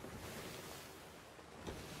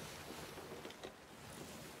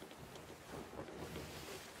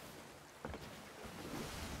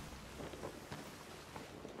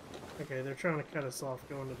 Okay, they're trying to cut us off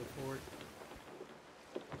going to the fort.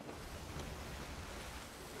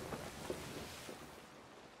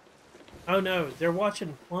 Oh no, they're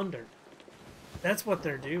watching plunder. That's what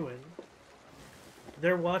they're doing.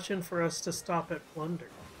 They're watching for us to stop at plunder.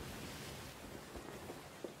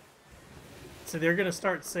 So they're gonna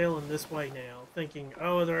start sailing this way now, thinking,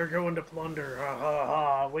 oh, they're going to plunder. Ha ha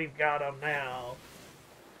ha, we've got them now.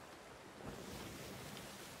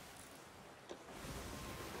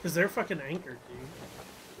 Because they're fucking anchored, dude.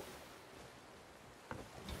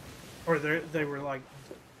 Or they were like...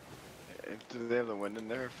 Do they have the wind in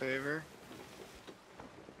their favor?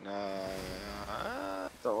 Nah,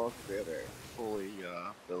 don't look like they're fully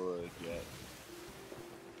billowed yet.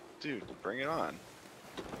 Dude, bring it on.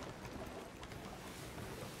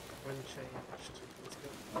 Wind changed. Let's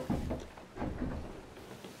go.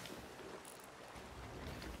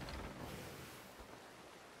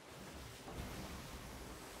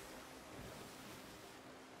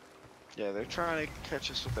 Yeah, they're trying to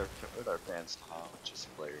catch us with our fans now, which is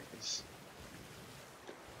hilarious.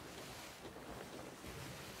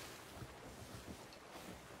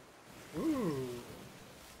 Ooh.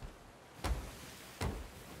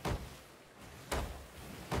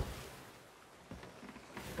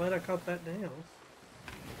 Glad I caught that down.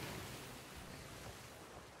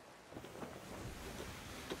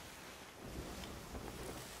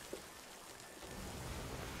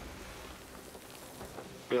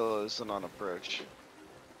 Bill isn't on approach.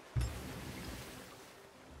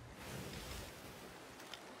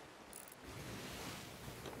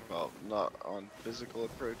 Well, not on physical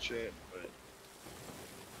approach yet, but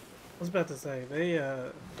I was about to say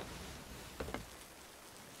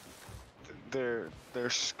they're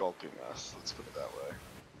skulking us. Let's put it that way.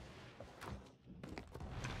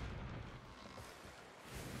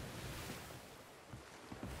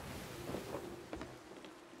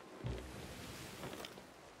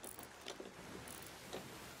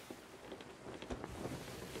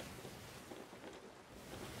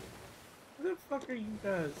 Who the fuck are you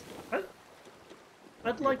guys?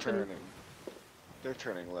 I'd like to. They're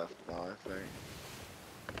turning left now, I think.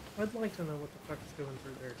 I'd like to know what the fuck is going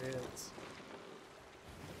through their heads.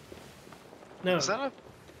 No, Is that a?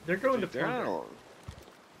 they're going Dude, to plunder.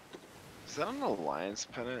 Is that an alliance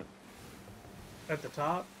pennant? At the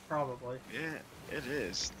top, probably. Yeah, it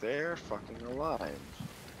is. They're fucking alive.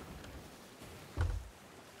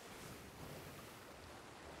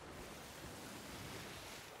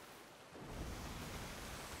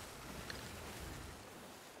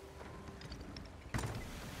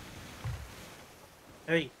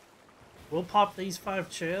 Hey, we'll pop these 5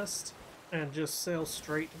 chests and just sail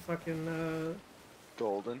straight to fucking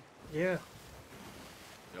Golden. yeah.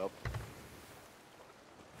 Yup.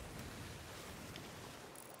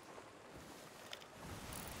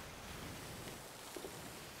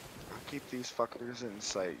 I'll keep these fuckers in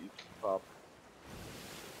sight. You keep up.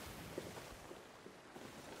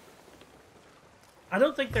 I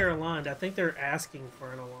don't think they're aligned. I think they're asking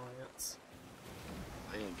for an alliance.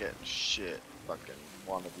 They ain't getting shit. Fucking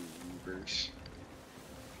wannabe Ubers.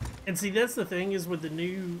 And see, that's the thing is with the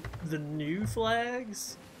new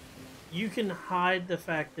flags, you can hide the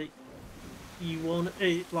fact that you won't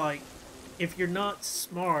like if you're not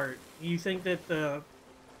smart, you think that the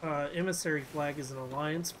emissary flag is an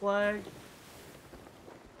alliance flag,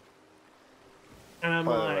 and I'm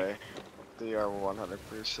By the like, way, they are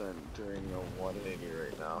 100% doing a 180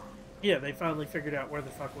 right now. yeah, they finally figured out where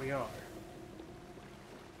the fuck we are.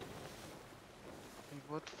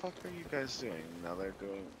 What the fuck are you guys doing? Now they're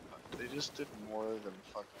doing. They just did more than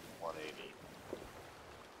fucking 180.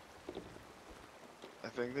 I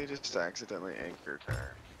think they just accidentally anchor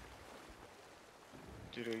turn.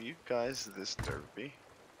 Dude, are you guys this derpy?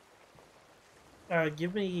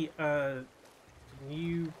 Give me can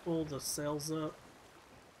you pull the sails up?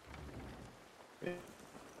 Yeah.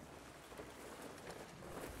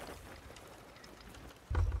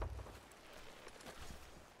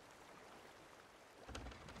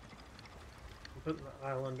 I'm putting the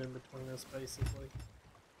island in between us, basically.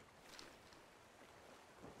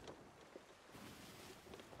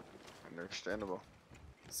 Understandable.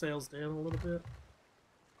 Sails down a little bit.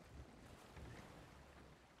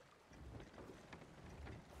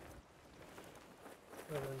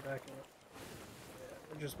 And then back up. Yeah,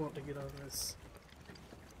 we're just wanting to get on this.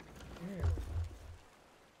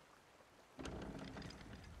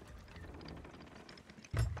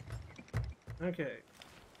 Yeah. Okay.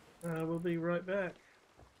 We'll be right back.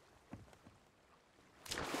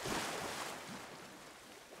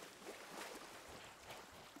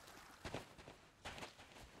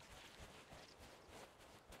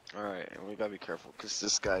 Alright, and we gotta be careful, because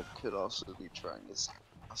this guy could also be trying to scam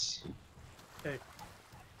us. Okay.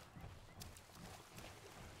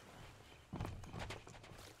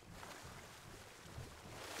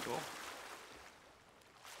 Cool.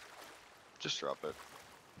 Just drop it.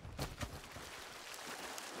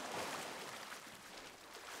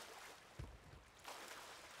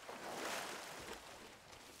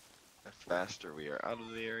 The faster we are out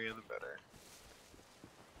of the area, the better.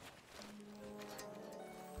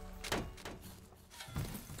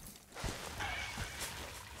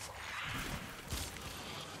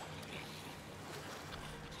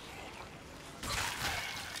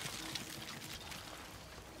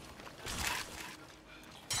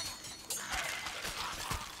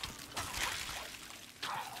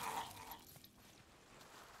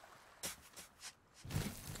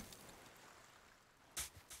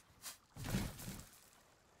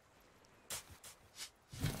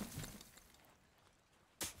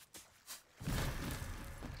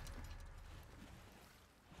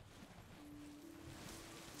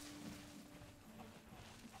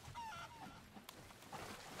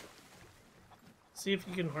 See if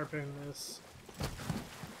you can harpoon this.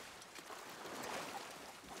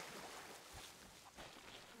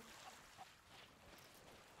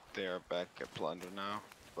 They are back at plunder now,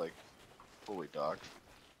 like fully docked.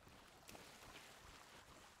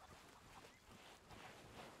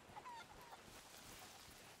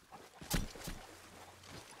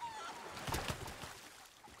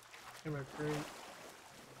 Camera crate.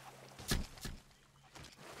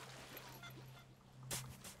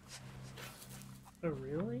 Oh,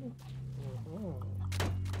 really? Oh.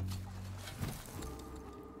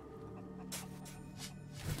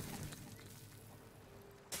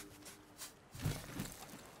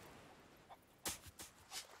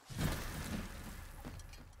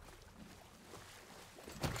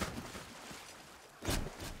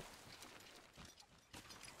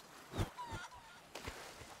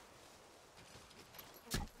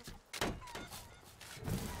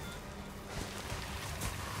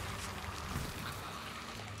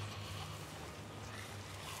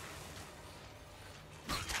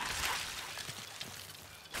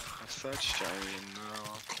 Such giant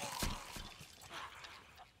now.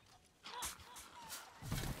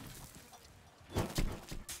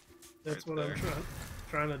 That's Right what there. I'm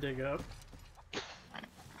trying to dig up.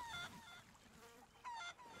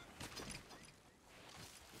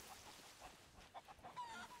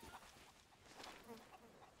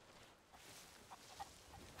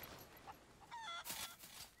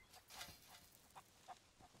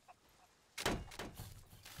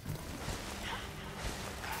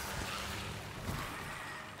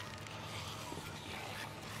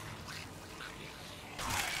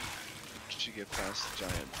 Once you get past the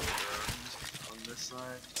giant boulder on this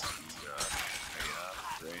side,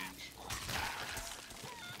 yeah, range.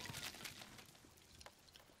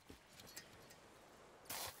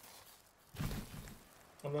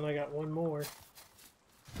 And then I got one more.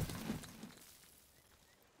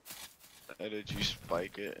 Did you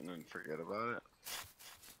spike it and then forget about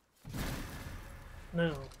it?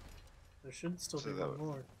 No. There should still So be that one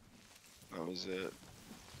more. That was it.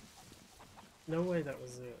 No way that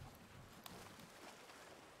was it.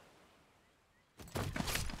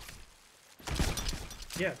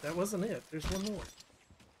 Yeah, that wasn't it. There's one more.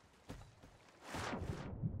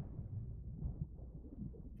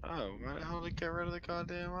 Oh, why the hell did it get rid of the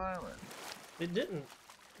goddamn island? It didn't.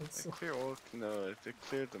 It's, It cleared, well, no, it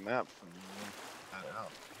cleared the map from that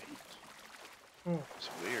out. oh, It's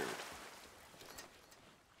weird.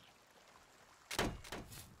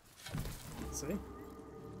 see?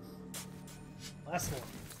 Last one.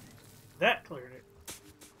 That cleared it.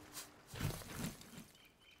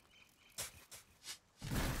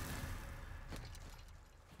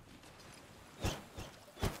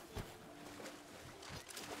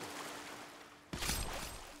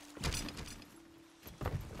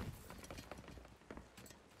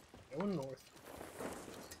 Going north.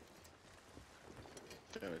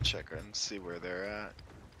 Gonna check and see where they're at.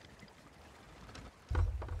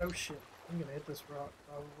 Oh shit. I'm gonna hit this rock,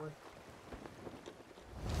 probably.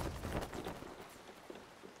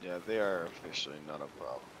 Yeah, they are officially not a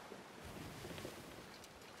problem.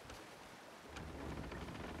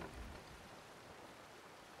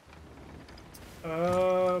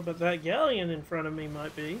 But that galleon in front of me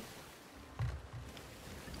might be.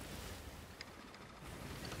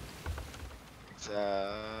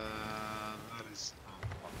 That is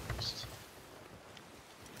almost.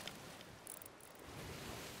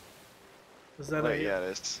 Is that Wait, a... yeah,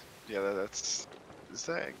 that's. Yeah, that's. Is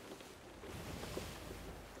that?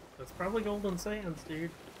 That's probably Golden Sands,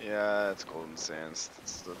 dude. Yeah, it's Golden Sands.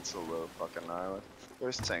 That's a little fucking island.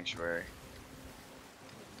 There's Sanctuary.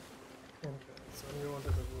 Okay, so I'm going to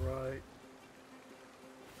the right.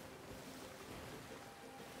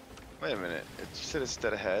 Wait a minute. You said it's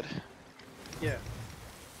dead ahead? Yeah.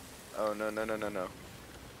 Oh, no.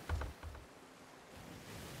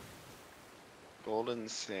 Golden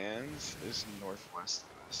Sands is northwest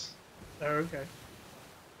of us. Oh, okay.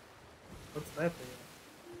 What's that thing?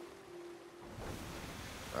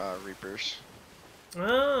 Reapers.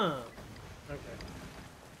 Ah! Okay.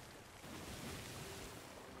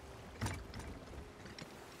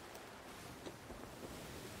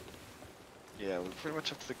 Yeah, we pretty much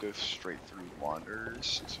have to go straight through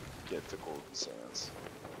Wanderers to get to Golden Sands.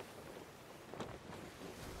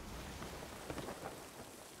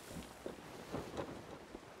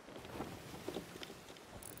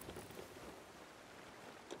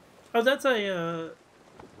 Oh, that's a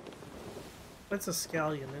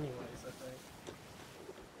scallion anyways, I think.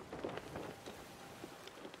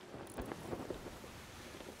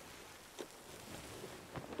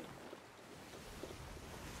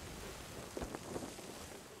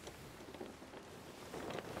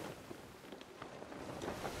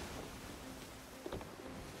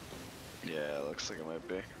 Yeah, it looks like it might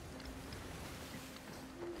be.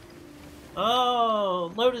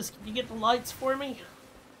 Oh, Lotus, can you get the lights for me?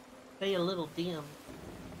 They a little dim.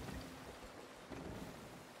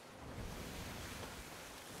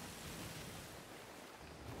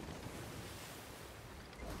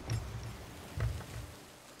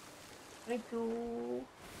 Thank you.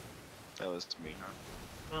 That was me, huh?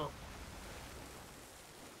 Oh.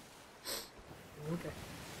 Okay.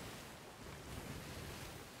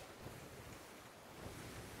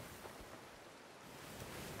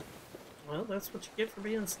 Well, that's what you get for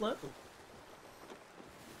being slow.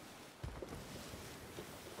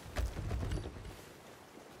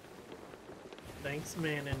 Thanks,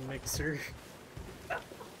 man and mixer. That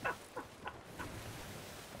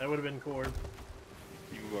would have been Corb.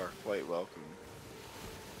 You are quite welcome.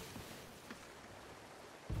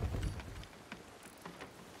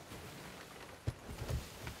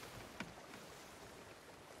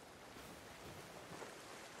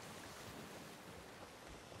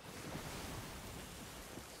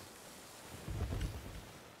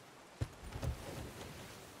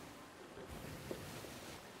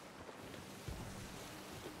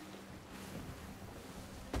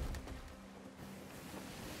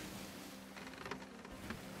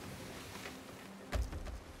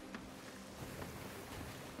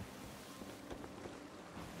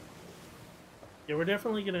 Yeah, we're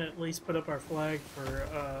definitely gonna at least put up our flag for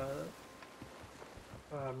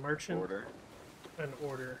merchant Order. and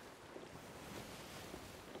order.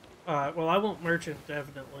 Well, I won't merchant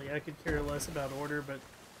definitely. I could care less about order, but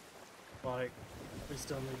like, we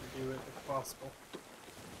still need to do it if possible.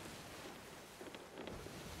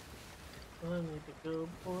 I need to go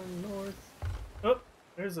more north. Oh,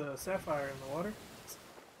 there's a sapphire in the water.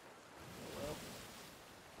 Well.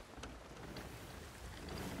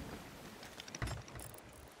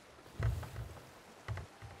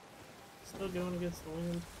 Still going against the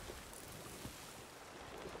wind.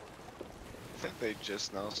 I think they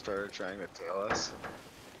just now started trying to tail us.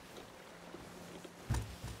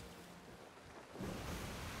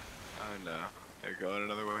 Oh no, they're going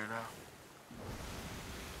another way now.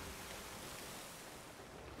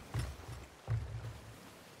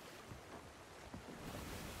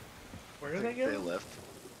 Where are they going? Left.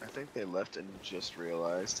 I think they left and just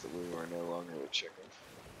realized that we were no longer with chickens.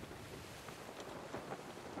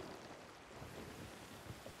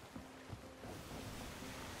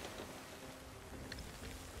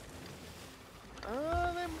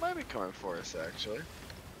 They might be coming for us actually.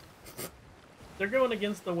 They're going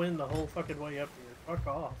against the wind the whole fucking way up here. Fuck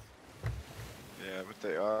off. Yeah, but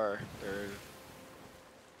they are. They're.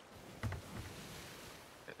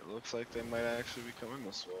 It looks like they might actually be coming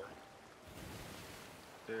this way.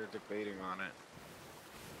 They're debating on it.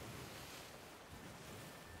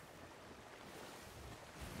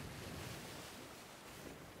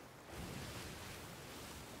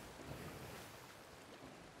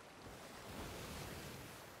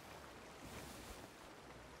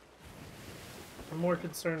 I'm more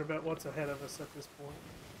concerned about what's ahead of us at this point.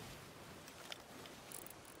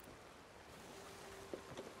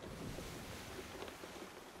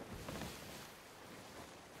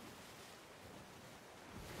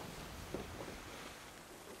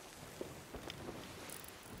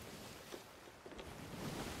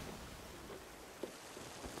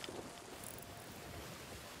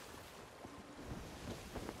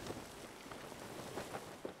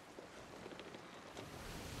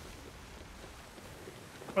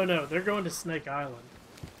 Oh no, they're going to Snake Island.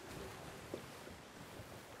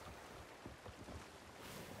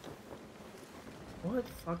 What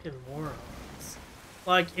fucking morons.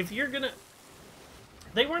 Like, if you're gonna...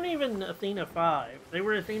 They weren't even Athena 5. They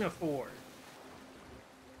were Athena 4.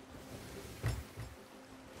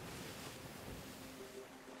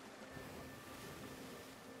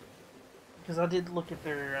 Because I did look at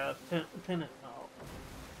their pennant novel.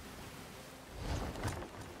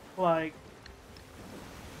 Like...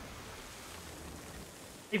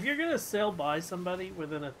 If you're gonna sell by somebody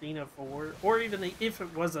with an Athena 4, or even if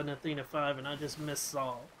it was an Athena 5 and I just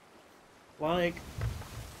missaw, like,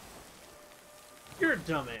 you're a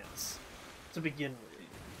dumbass to begin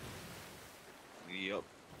with. Yup.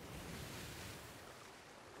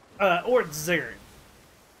 Or it's Zarin.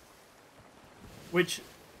 Which,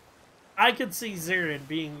 I could see Zarin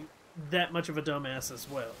being that much of a dumbass as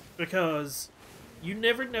well. Because you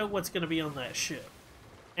never know what's gonna be on that ship.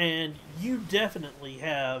 And you definitely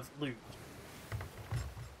have loot.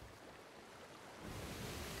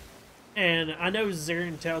 And I know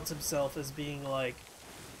Zarin touts himself as being, like,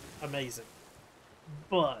 amazing.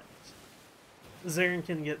 But Zarin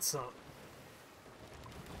can get sunk.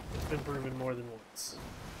 It's been proven more than once.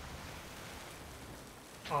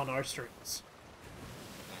 On our streams.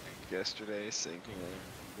 Yesterday, sinking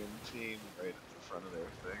a wind team right at the front of their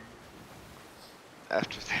thing.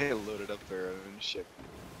 After they loaded up their own ship.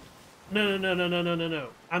 No.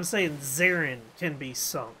 I'm saying Zarin can be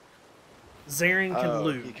sunk. Zarin can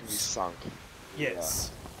lose. He can be sunk.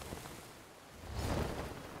 Yes.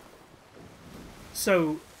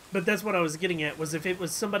 So, but that's what I was getting at, was if it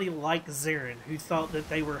was somebody like Zarin who thought that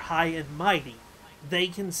they were high and mighty, they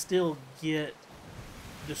can still get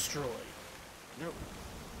destroyed. Nope.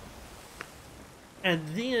 And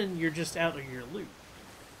then you're just out of your loop.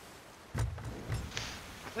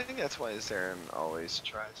 I think that's why Zarin always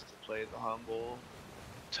tries to play the humble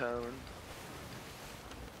tone.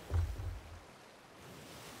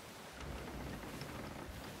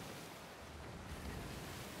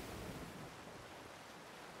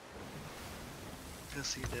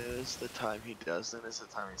 Because he knows the time he doesn't is the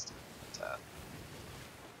time he's doing tap.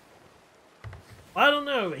 I don't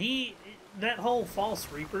know. That whole false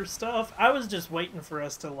reaper stuff, I was just waiting for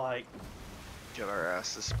us to like Get our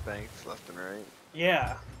asses spanked left and right.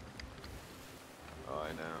 yeah. Oh,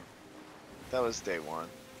 I know. That was day one.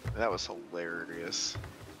 That was hilarious.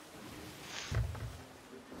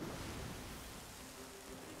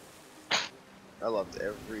 I loved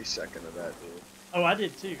every second of that, dude. Oh, I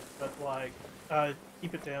did too, but like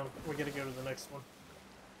keep it down. We gotta go to the next one.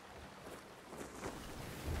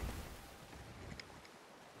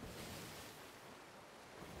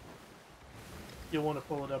 You'll want to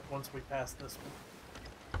pull it up once we pass this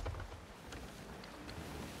one.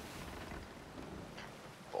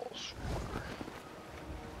 Bullshit.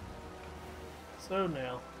 So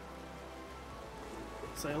now,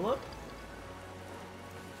 sail up.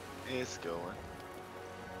 It's going.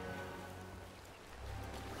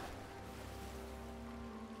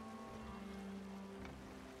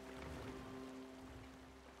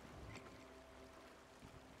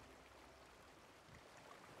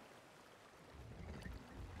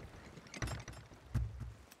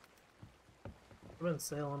 I've been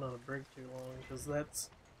sailing on a brig too long, because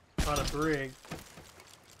that's on a brig.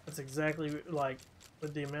 That's exactly like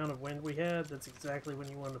with the amount of wind we had. That's exactly when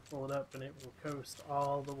you want to pull it up, and it will coast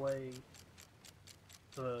all the way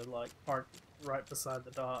to like park right beside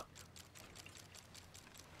the dock.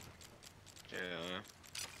 Yeah.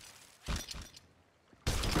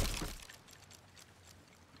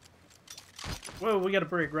 Whoa, we got a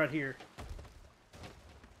brig right here.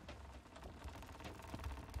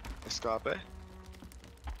 Escape?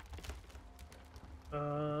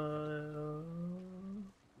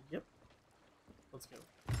 Yep. Let's go.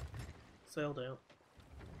 Sail down.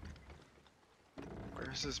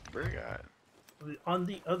 Where's this brig at? On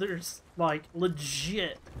the others, like,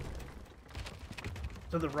 legit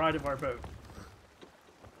to the right of our boat.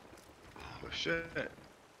 Oh shit.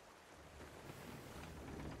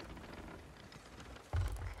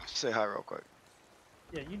 Say hi real quick.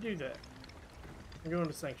 Yeah, you do that. I'm going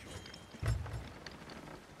to Sanctuary.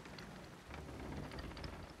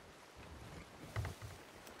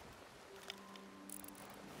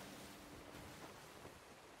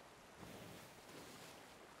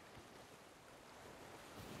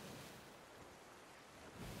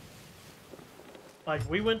 Like,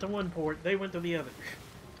 we went to one port, they went to the other.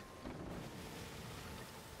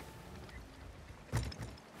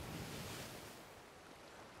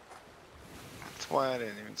 That's why I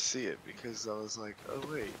didn't even see it, because I was like, oh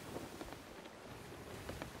wait.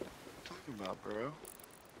 What are you talking about, bro?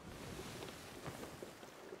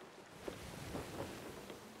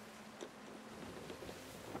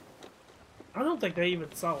 I don't think they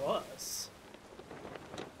even saw us.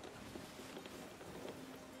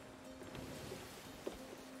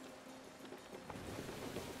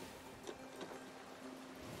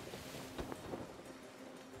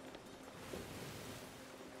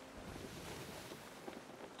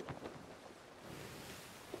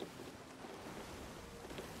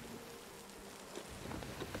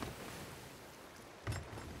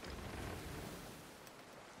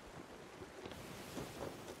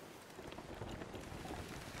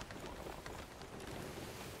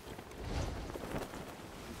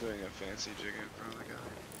 Doing a fancy jig in front of the guy.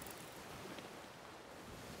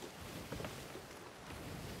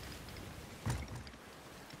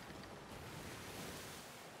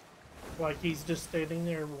 Like, he's just standing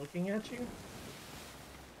there looking at you?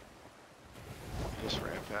 He just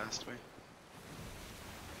ran past me.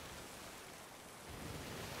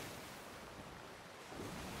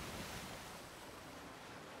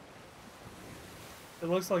 It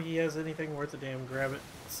looks like he has anything worth a damn. Grab it,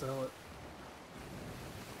 sell it.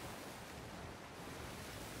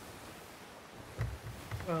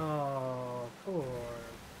 Oh, poor.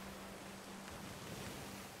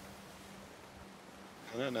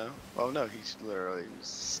 No. Oh no, he's literally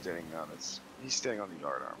standing on he's standing on the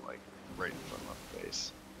yard arm, like, right in front of my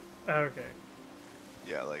face. Okay.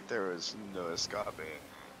 Yeah, like, there was no escaping.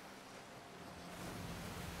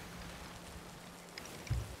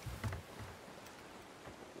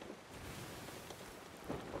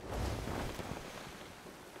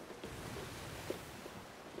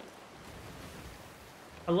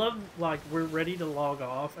 I love, like, we're ready to log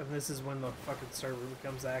off, and this is when the fucking server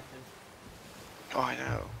becomes active. Oh, I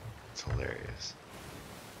know. It's hilarious.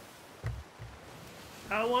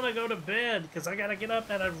 I want to go to bed, because I gotta get up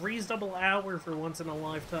at a reasonable hour for once in a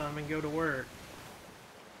lifetime and go to work.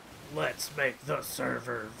 Let's make the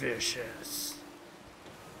server vicious.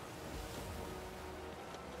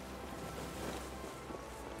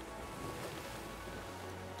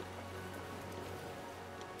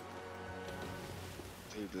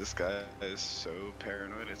 Dude, this guy is so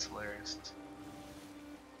paranoid, it's hilarious.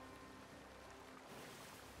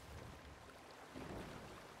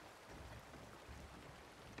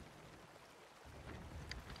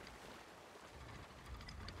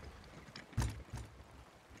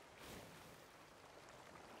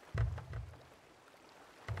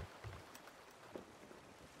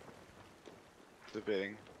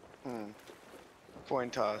 Debating. Coin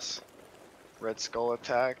toss. Red skull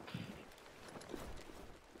attack.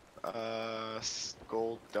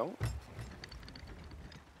 Gold don't?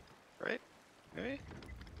 Right? Maybe?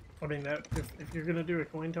 I mean, that if you're gonna do a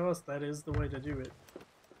coin toss, that is the way to do it.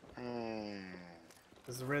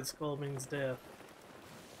 Because the red skull means death.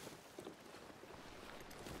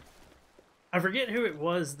 I forget who it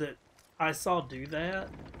was that I saw do that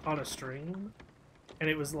on a stream, and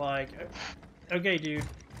it was like, okay, dude,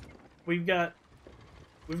 we've got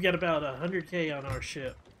about 100K on our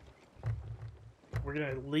ship. We're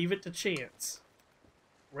gonna leave it to chance.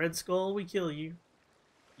 Red skull, we kill you.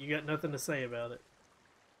 You got nothing to say about it.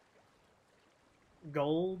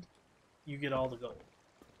 Gold, you get all the gold.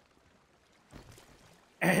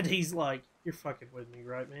 And he's like, you're fucking with me,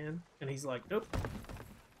 right, man? And he's like, nope.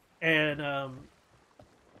 And,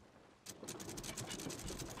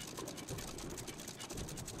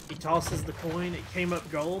 he tosses the coin, it came up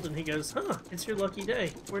gold, and he goes, huh, it's your lucky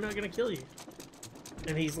day. We're not gonna kill you.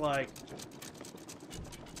 And he's like,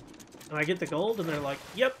 and I get the gold, and they're like,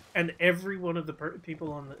 yep. And every one of the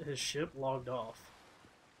people on his ship logged off.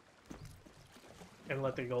 And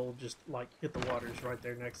let the gold just, like, hit the waters right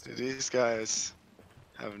there next to it. These guys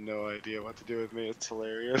have no idea what to do with me. It's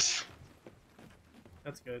hilarious.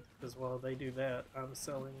 That's good, because while they do that, I'm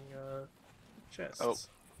selling chests. Oh,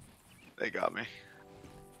 they got me.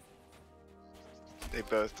 They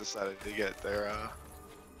both decided to get their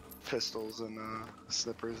pistols and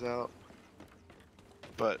snippers out.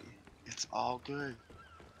 But it's all good.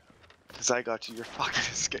 Because I got you your fucking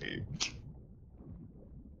escape.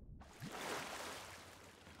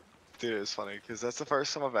 Dude, it's funny, because that's the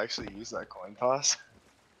first time I've actually used that coin toss.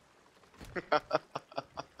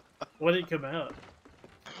 What did come out?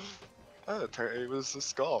 Oh, it was a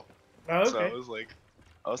skull. Oh, okay. So I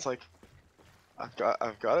was like, I've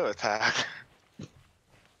got to attack.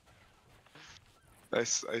 I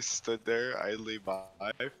stood there idly by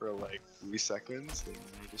for like 3 seconds, and then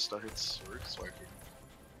I just started sword swiping.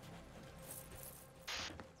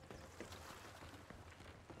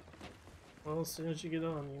 Well, as soon as you get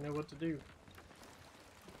on, you know what to do.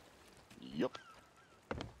 Yup.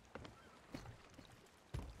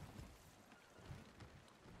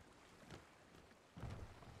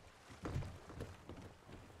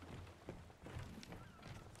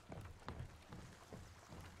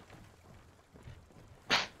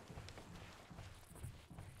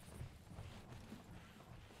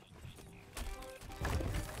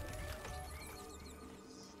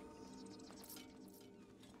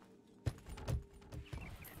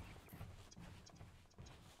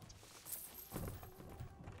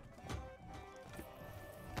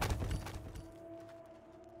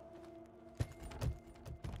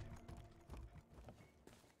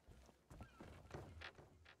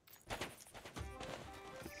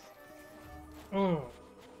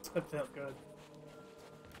 That felt good.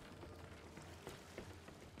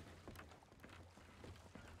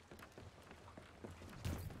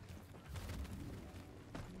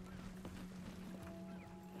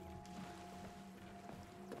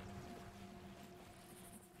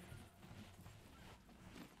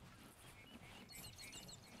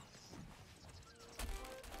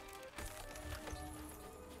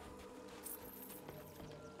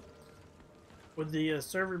 With the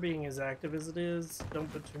server being as active as it is,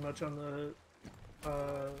 don't put too much on the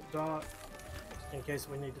dot in case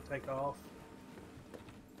we need to take off.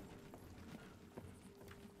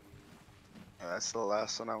 That's the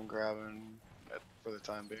last one I'm grabbing for the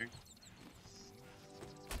time being.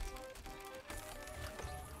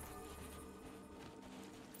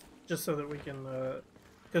 Just so that we can,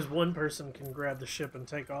 because one person can grab the ship and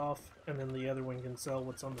take off, and then the other one can sell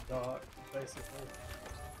what's on the dock, basically.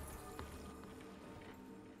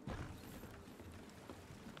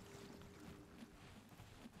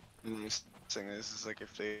 And you thing is like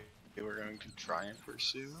if they were going to try and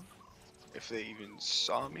pursue, if they even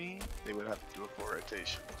saw me, they would have to do a full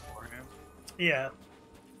rotation beforehand. Yeah.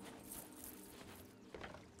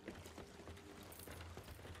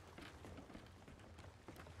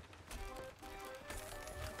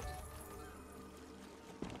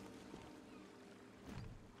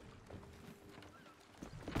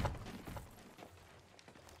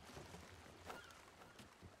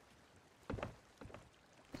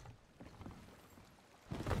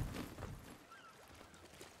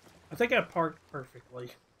 I think I parked perfectly.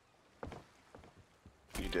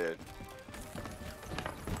 You did.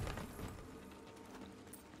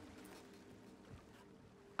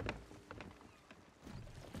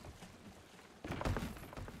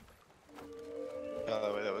 By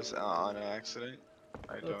the way, that was on accident.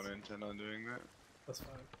 I don't intend on doing that. That's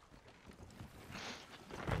fine.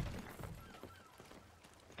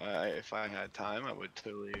 If I had time, I would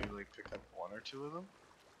totally like pick up one or two of them.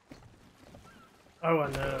 Oh,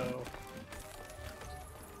 I know.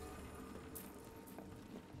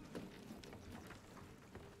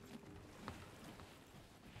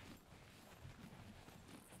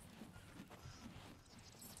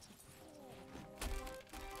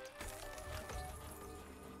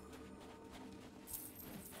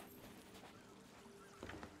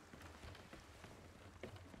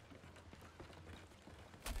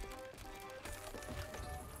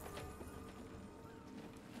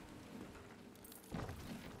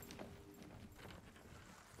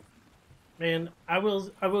 Man, I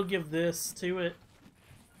will give this to it.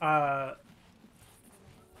 I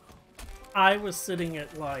was sitting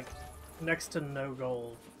at like next to no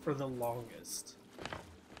gold for the longest.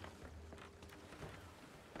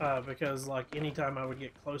 Because like anytime I would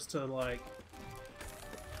get close to like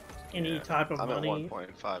any type of money, I'm at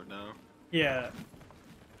 1.5 now. yeah,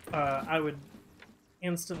 I would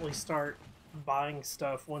instantly start buying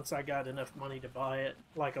stuff once I got enough money to buy it,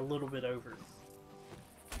 like a little bit over.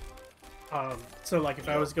 So like if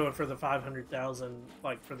I was going for the 500,000,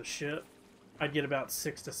 like for the ship, I'd get about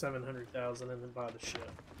 600 to 700,000 and then buy the ship,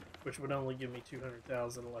 which would only give me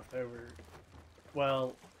 200,000 left over.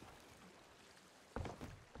 Well,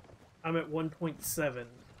 I'm at 1.7,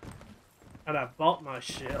 and I bought my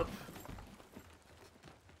ship,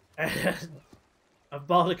 and I've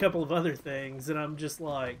bought a couple of other things, and I'm just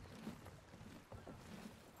like,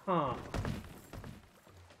 huh.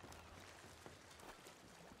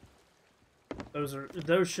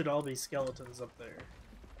 Those should all be skeletons up there.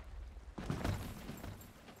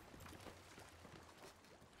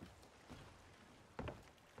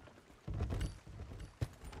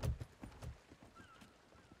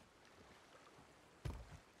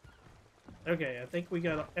 Okay, I think we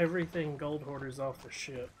got everything gold hoarders off the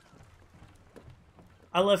ship.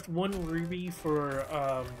 I left one ruby for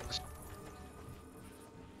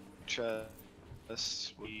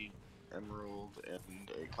chest, weed, emerald,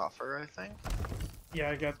 and a coffer, I think.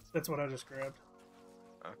 Yeah, that's what I just grabbed.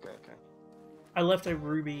 Okay. I left a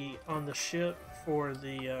ruby on the ship for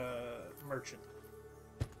the merchant.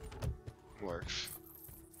 Works.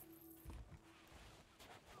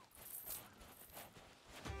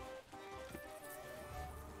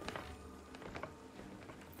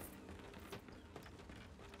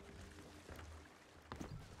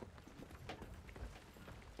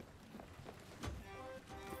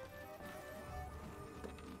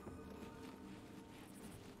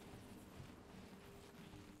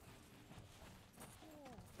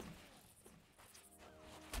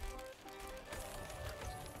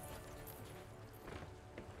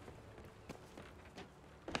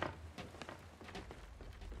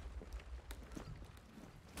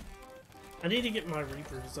 I need to get my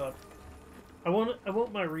reapers up. I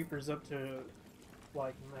want my reapers up to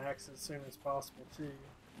like max as soon as possible too.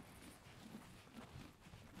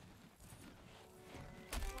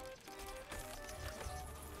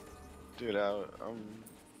 Dude, I'm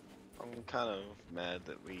kind of mad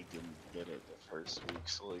that we didn't get it the first week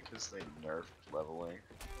solely because they nerfed leveling.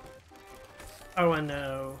 Oh, I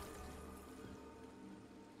know.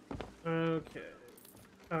 Okay.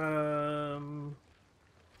 I'm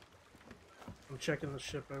checking the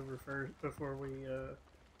ship over first before we,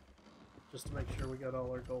 just to make sure we got all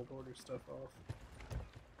our gold order stuff off.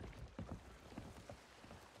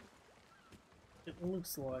 It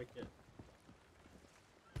looks like it.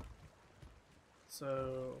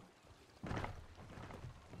 So...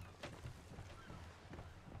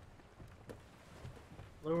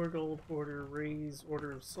 Lower gold order, raise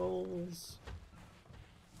order of souls.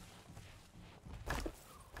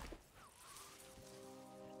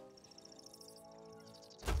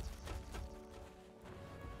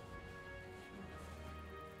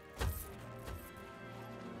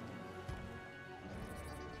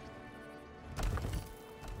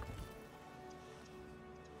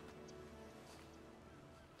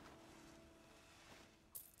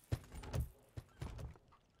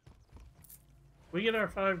 We get our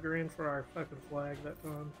 5 grand for our fucking flag that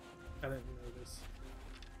time. I didn't notice.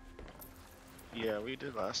 Yeah, we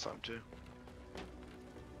did last time too.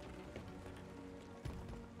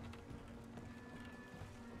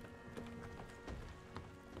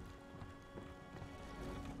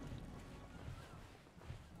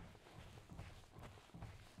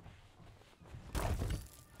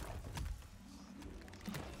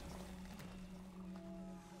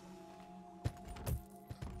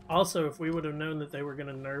 Also, if we would have known that they were going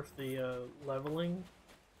to nerf the leveling,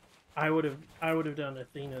 I would have done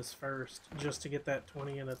Athena's first just to get that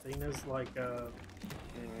 20 in Athena's, like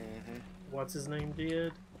what's his name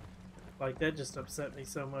did. Like that just upset me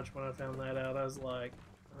so much when I found that out. I was like,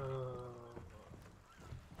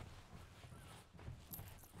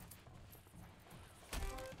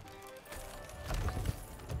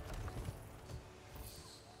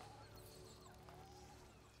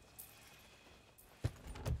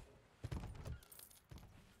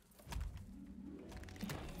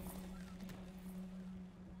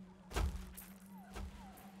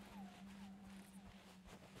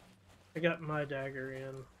 I got my dagger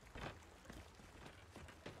in.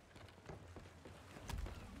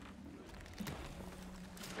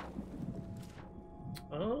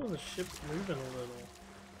 Oh, the ship's moving a little.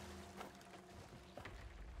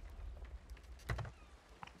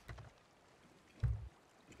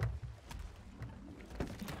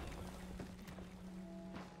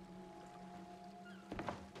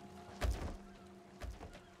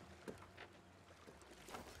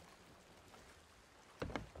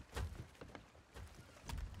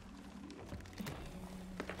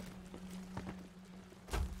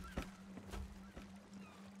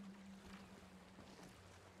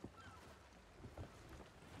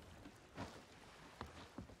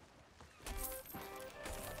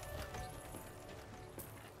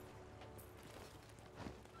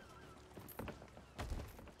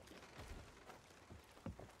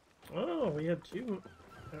 Oh, we had 2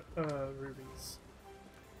 rubies.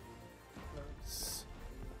 Nice.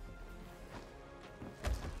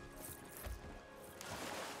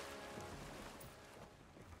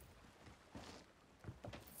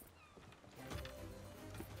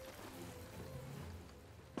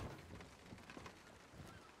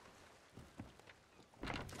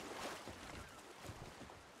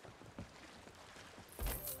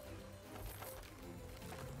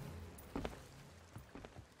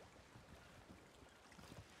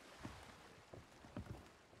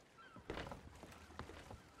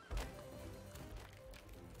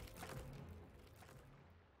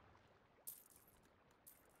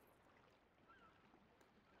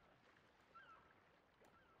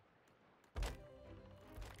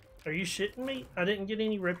 Are you shitting me? I didn't get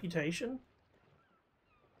any reputation?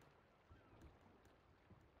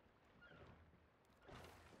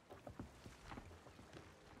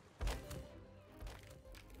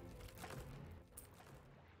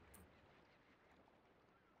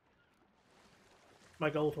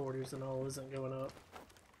 My gold hoarders and all isn't going up.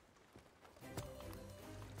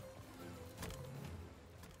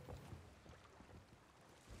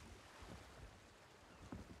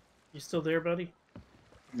 You still there, buddy?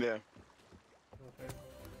 Yeah. Okay.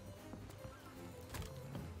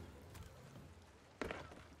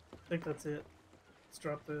 I think that's it. Let's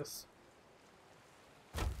drop this.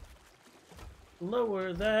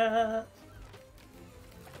 Lower that.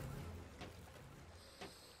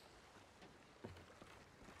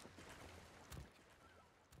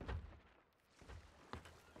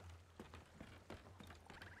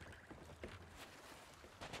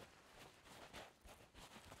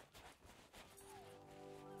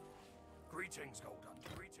 Greetings, Golden.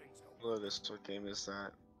 Greetings, Golden. Lotus, what game is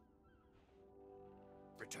that?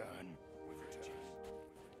 Return with riches.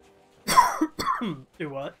 Do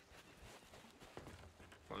what?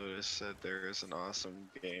 Lotus said there is an awesome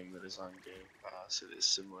game that is on Game Pass. It is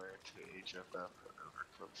similar to Age of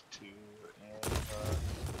Overcooked 2 and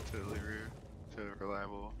totally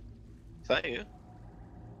reliable. Is that you?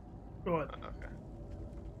 What? Oh, okay.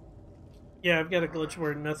 Yeah, I've got a glitch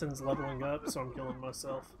where nothing's leveling up, so I'm killing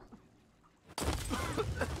myself.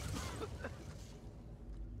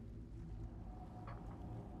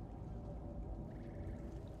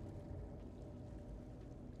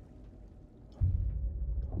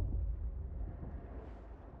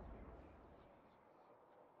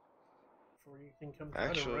 Before you can come try to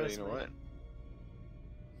Actually, arrest you know me. what?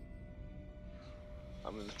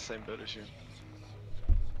 I'm in the same boat as you.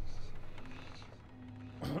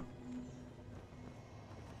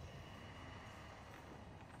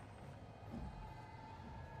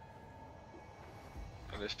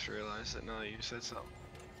 I just realized that now that you said something.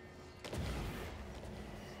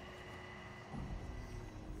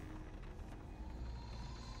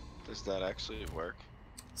 Does that actually work?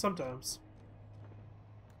 Sometimes.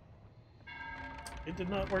 It did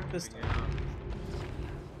not work this time.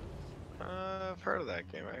 I've heard of that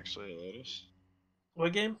game actually, Lotus.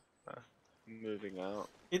 What game? Moving out.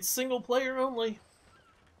 It's single player only.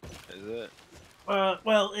 Is it?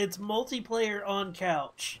 Well, it's multiplayer on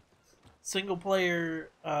couch. Single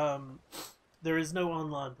player, there is no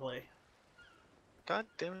online play. God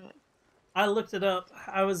damn it. I looked it up.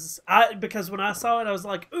 Because when I saw it, I was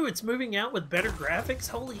like, "Ooh, it's moving out with better graphics."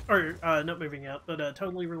 Not moving out, but a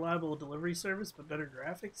totally reliable delivery service, but better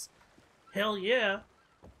graphics. Hell yeah!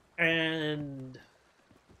 And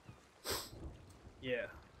yeah,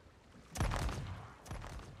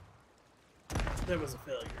 that was a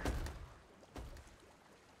failure.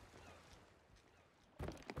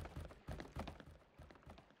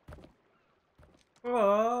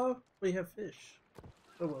 Oh, we have fish.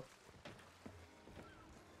 Oh well.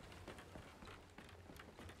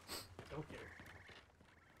 Don't care.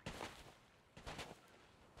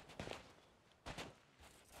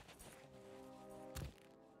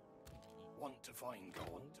 Want to find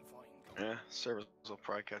gold. Yeah, servers will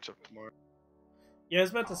probably catch up tomorrow. Yeah, I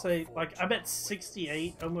was about to say, like, I'm at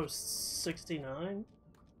 68, almost 69.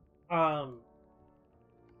 I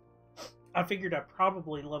figured I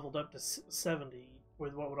probably leveled up to 70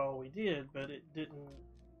 with what all we did, but it didn't.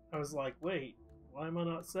 I was like, wait, why am I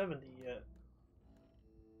not 70 yet?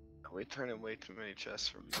 We turn in way too many chests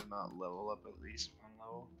for me to not level up at least one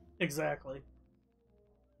level. Exactly.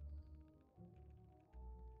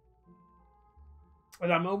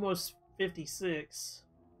 And I'm almost 56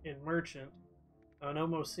 in Merchant, and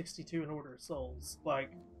almost 62 in Order of Souls.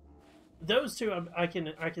 Like, those two I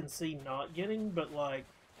can see not getting, but like,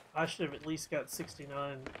 I should have at least got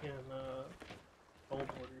 69 in Old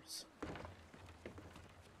Orders.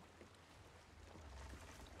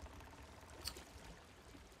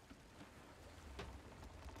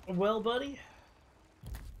 Well, buddy,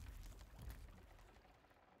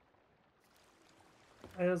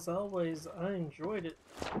 as always, I enjoyed it.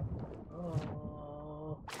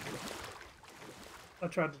 Oh, I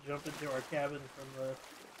tried to jump into our cabin from the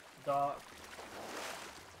dock.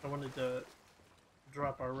 I wanted to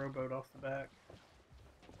drop our rowboat off the back.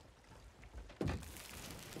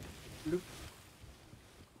 Bloop.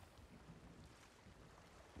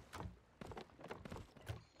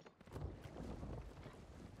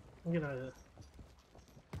 I'm gonna...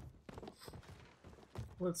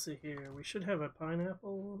 Let's see here. We should have a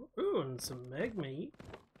pineapple. Ooh, and some meg meat.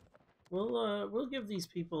 We'll give these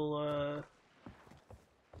people a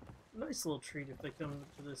nice little treat if they come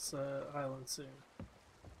to this island soon.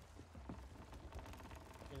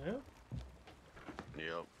 You know?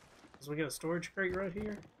 Yep. Because we got a storage crate right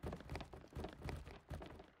here.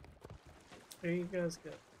 There you guys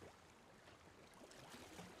go.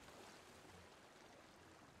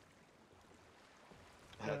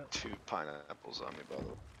 I had 2 pineapples on me, by the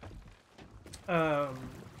way.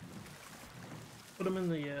 Put them in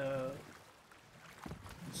the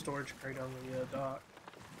storage crate on the dock.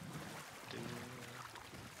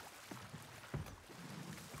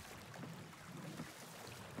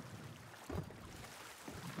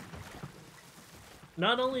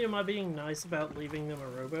 Not only am I being nice about leaving them a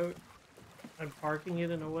rowboat, I'm parking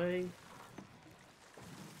it in a way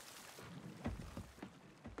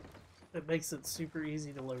that makes it super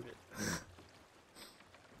easy to load it.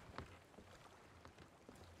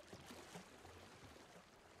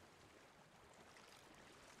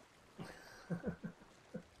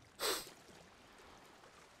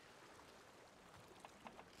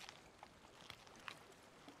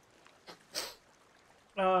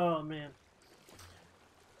 Oh man.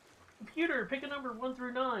 Computer, pick a number 1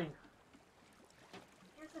 through 9.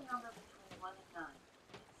 Here's a number between 1 and 9.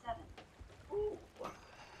 It's 7. Ooh.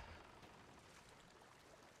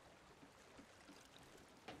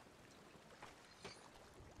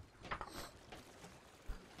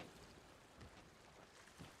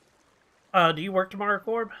 Do you work tomorrow,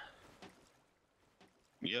 Corb?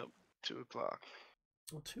 Yep, 2 o'clock.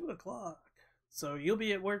 Well, 2 o'clock. So you'll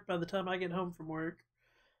be at work by the time I get home from work.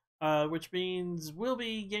 Which means we'll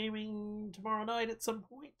be gaming tomorrow night at some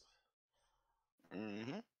point.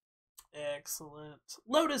 Mm-hmm. Excellent.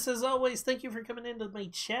 Lotus, as always, thank you for coming into my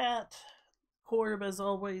chat. Corb, as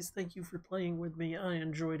always, thank you for playing with me. I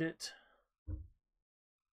enjoyed it.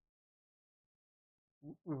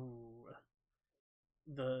 Ooh.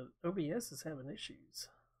 The OBS is having issues.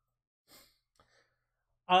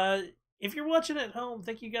 If you're watching at home,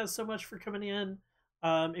 thank you guys so much for coming in.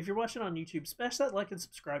 If you're watching on YouTube, smash that like and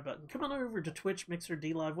subscribe button. Come on over to Twitch, Mixer,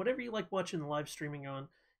 DLive, whatever you like watching the live streaming on.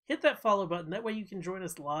 Hit that follow button. That way you can join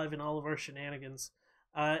us live in all of our shenanigans.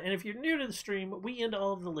 And if you're new to the stream, we end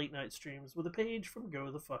all of the late night streams with a page from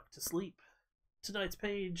Go the Fuck to Sleep. Tonight's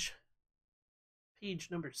page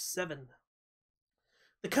number 7.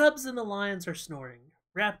 The cubs and the lions are snoring,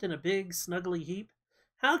 wrapped in a big, snuggly heap.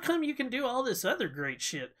 How come you can do all this other great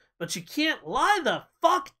shit, but you can't lie the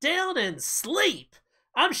fuck down and sleep?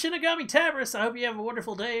 I'm Shinigami Tabris. I hope you have a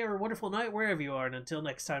wonderful day or a wonderful night wherever you are. And until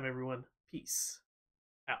next time, everyone, peace.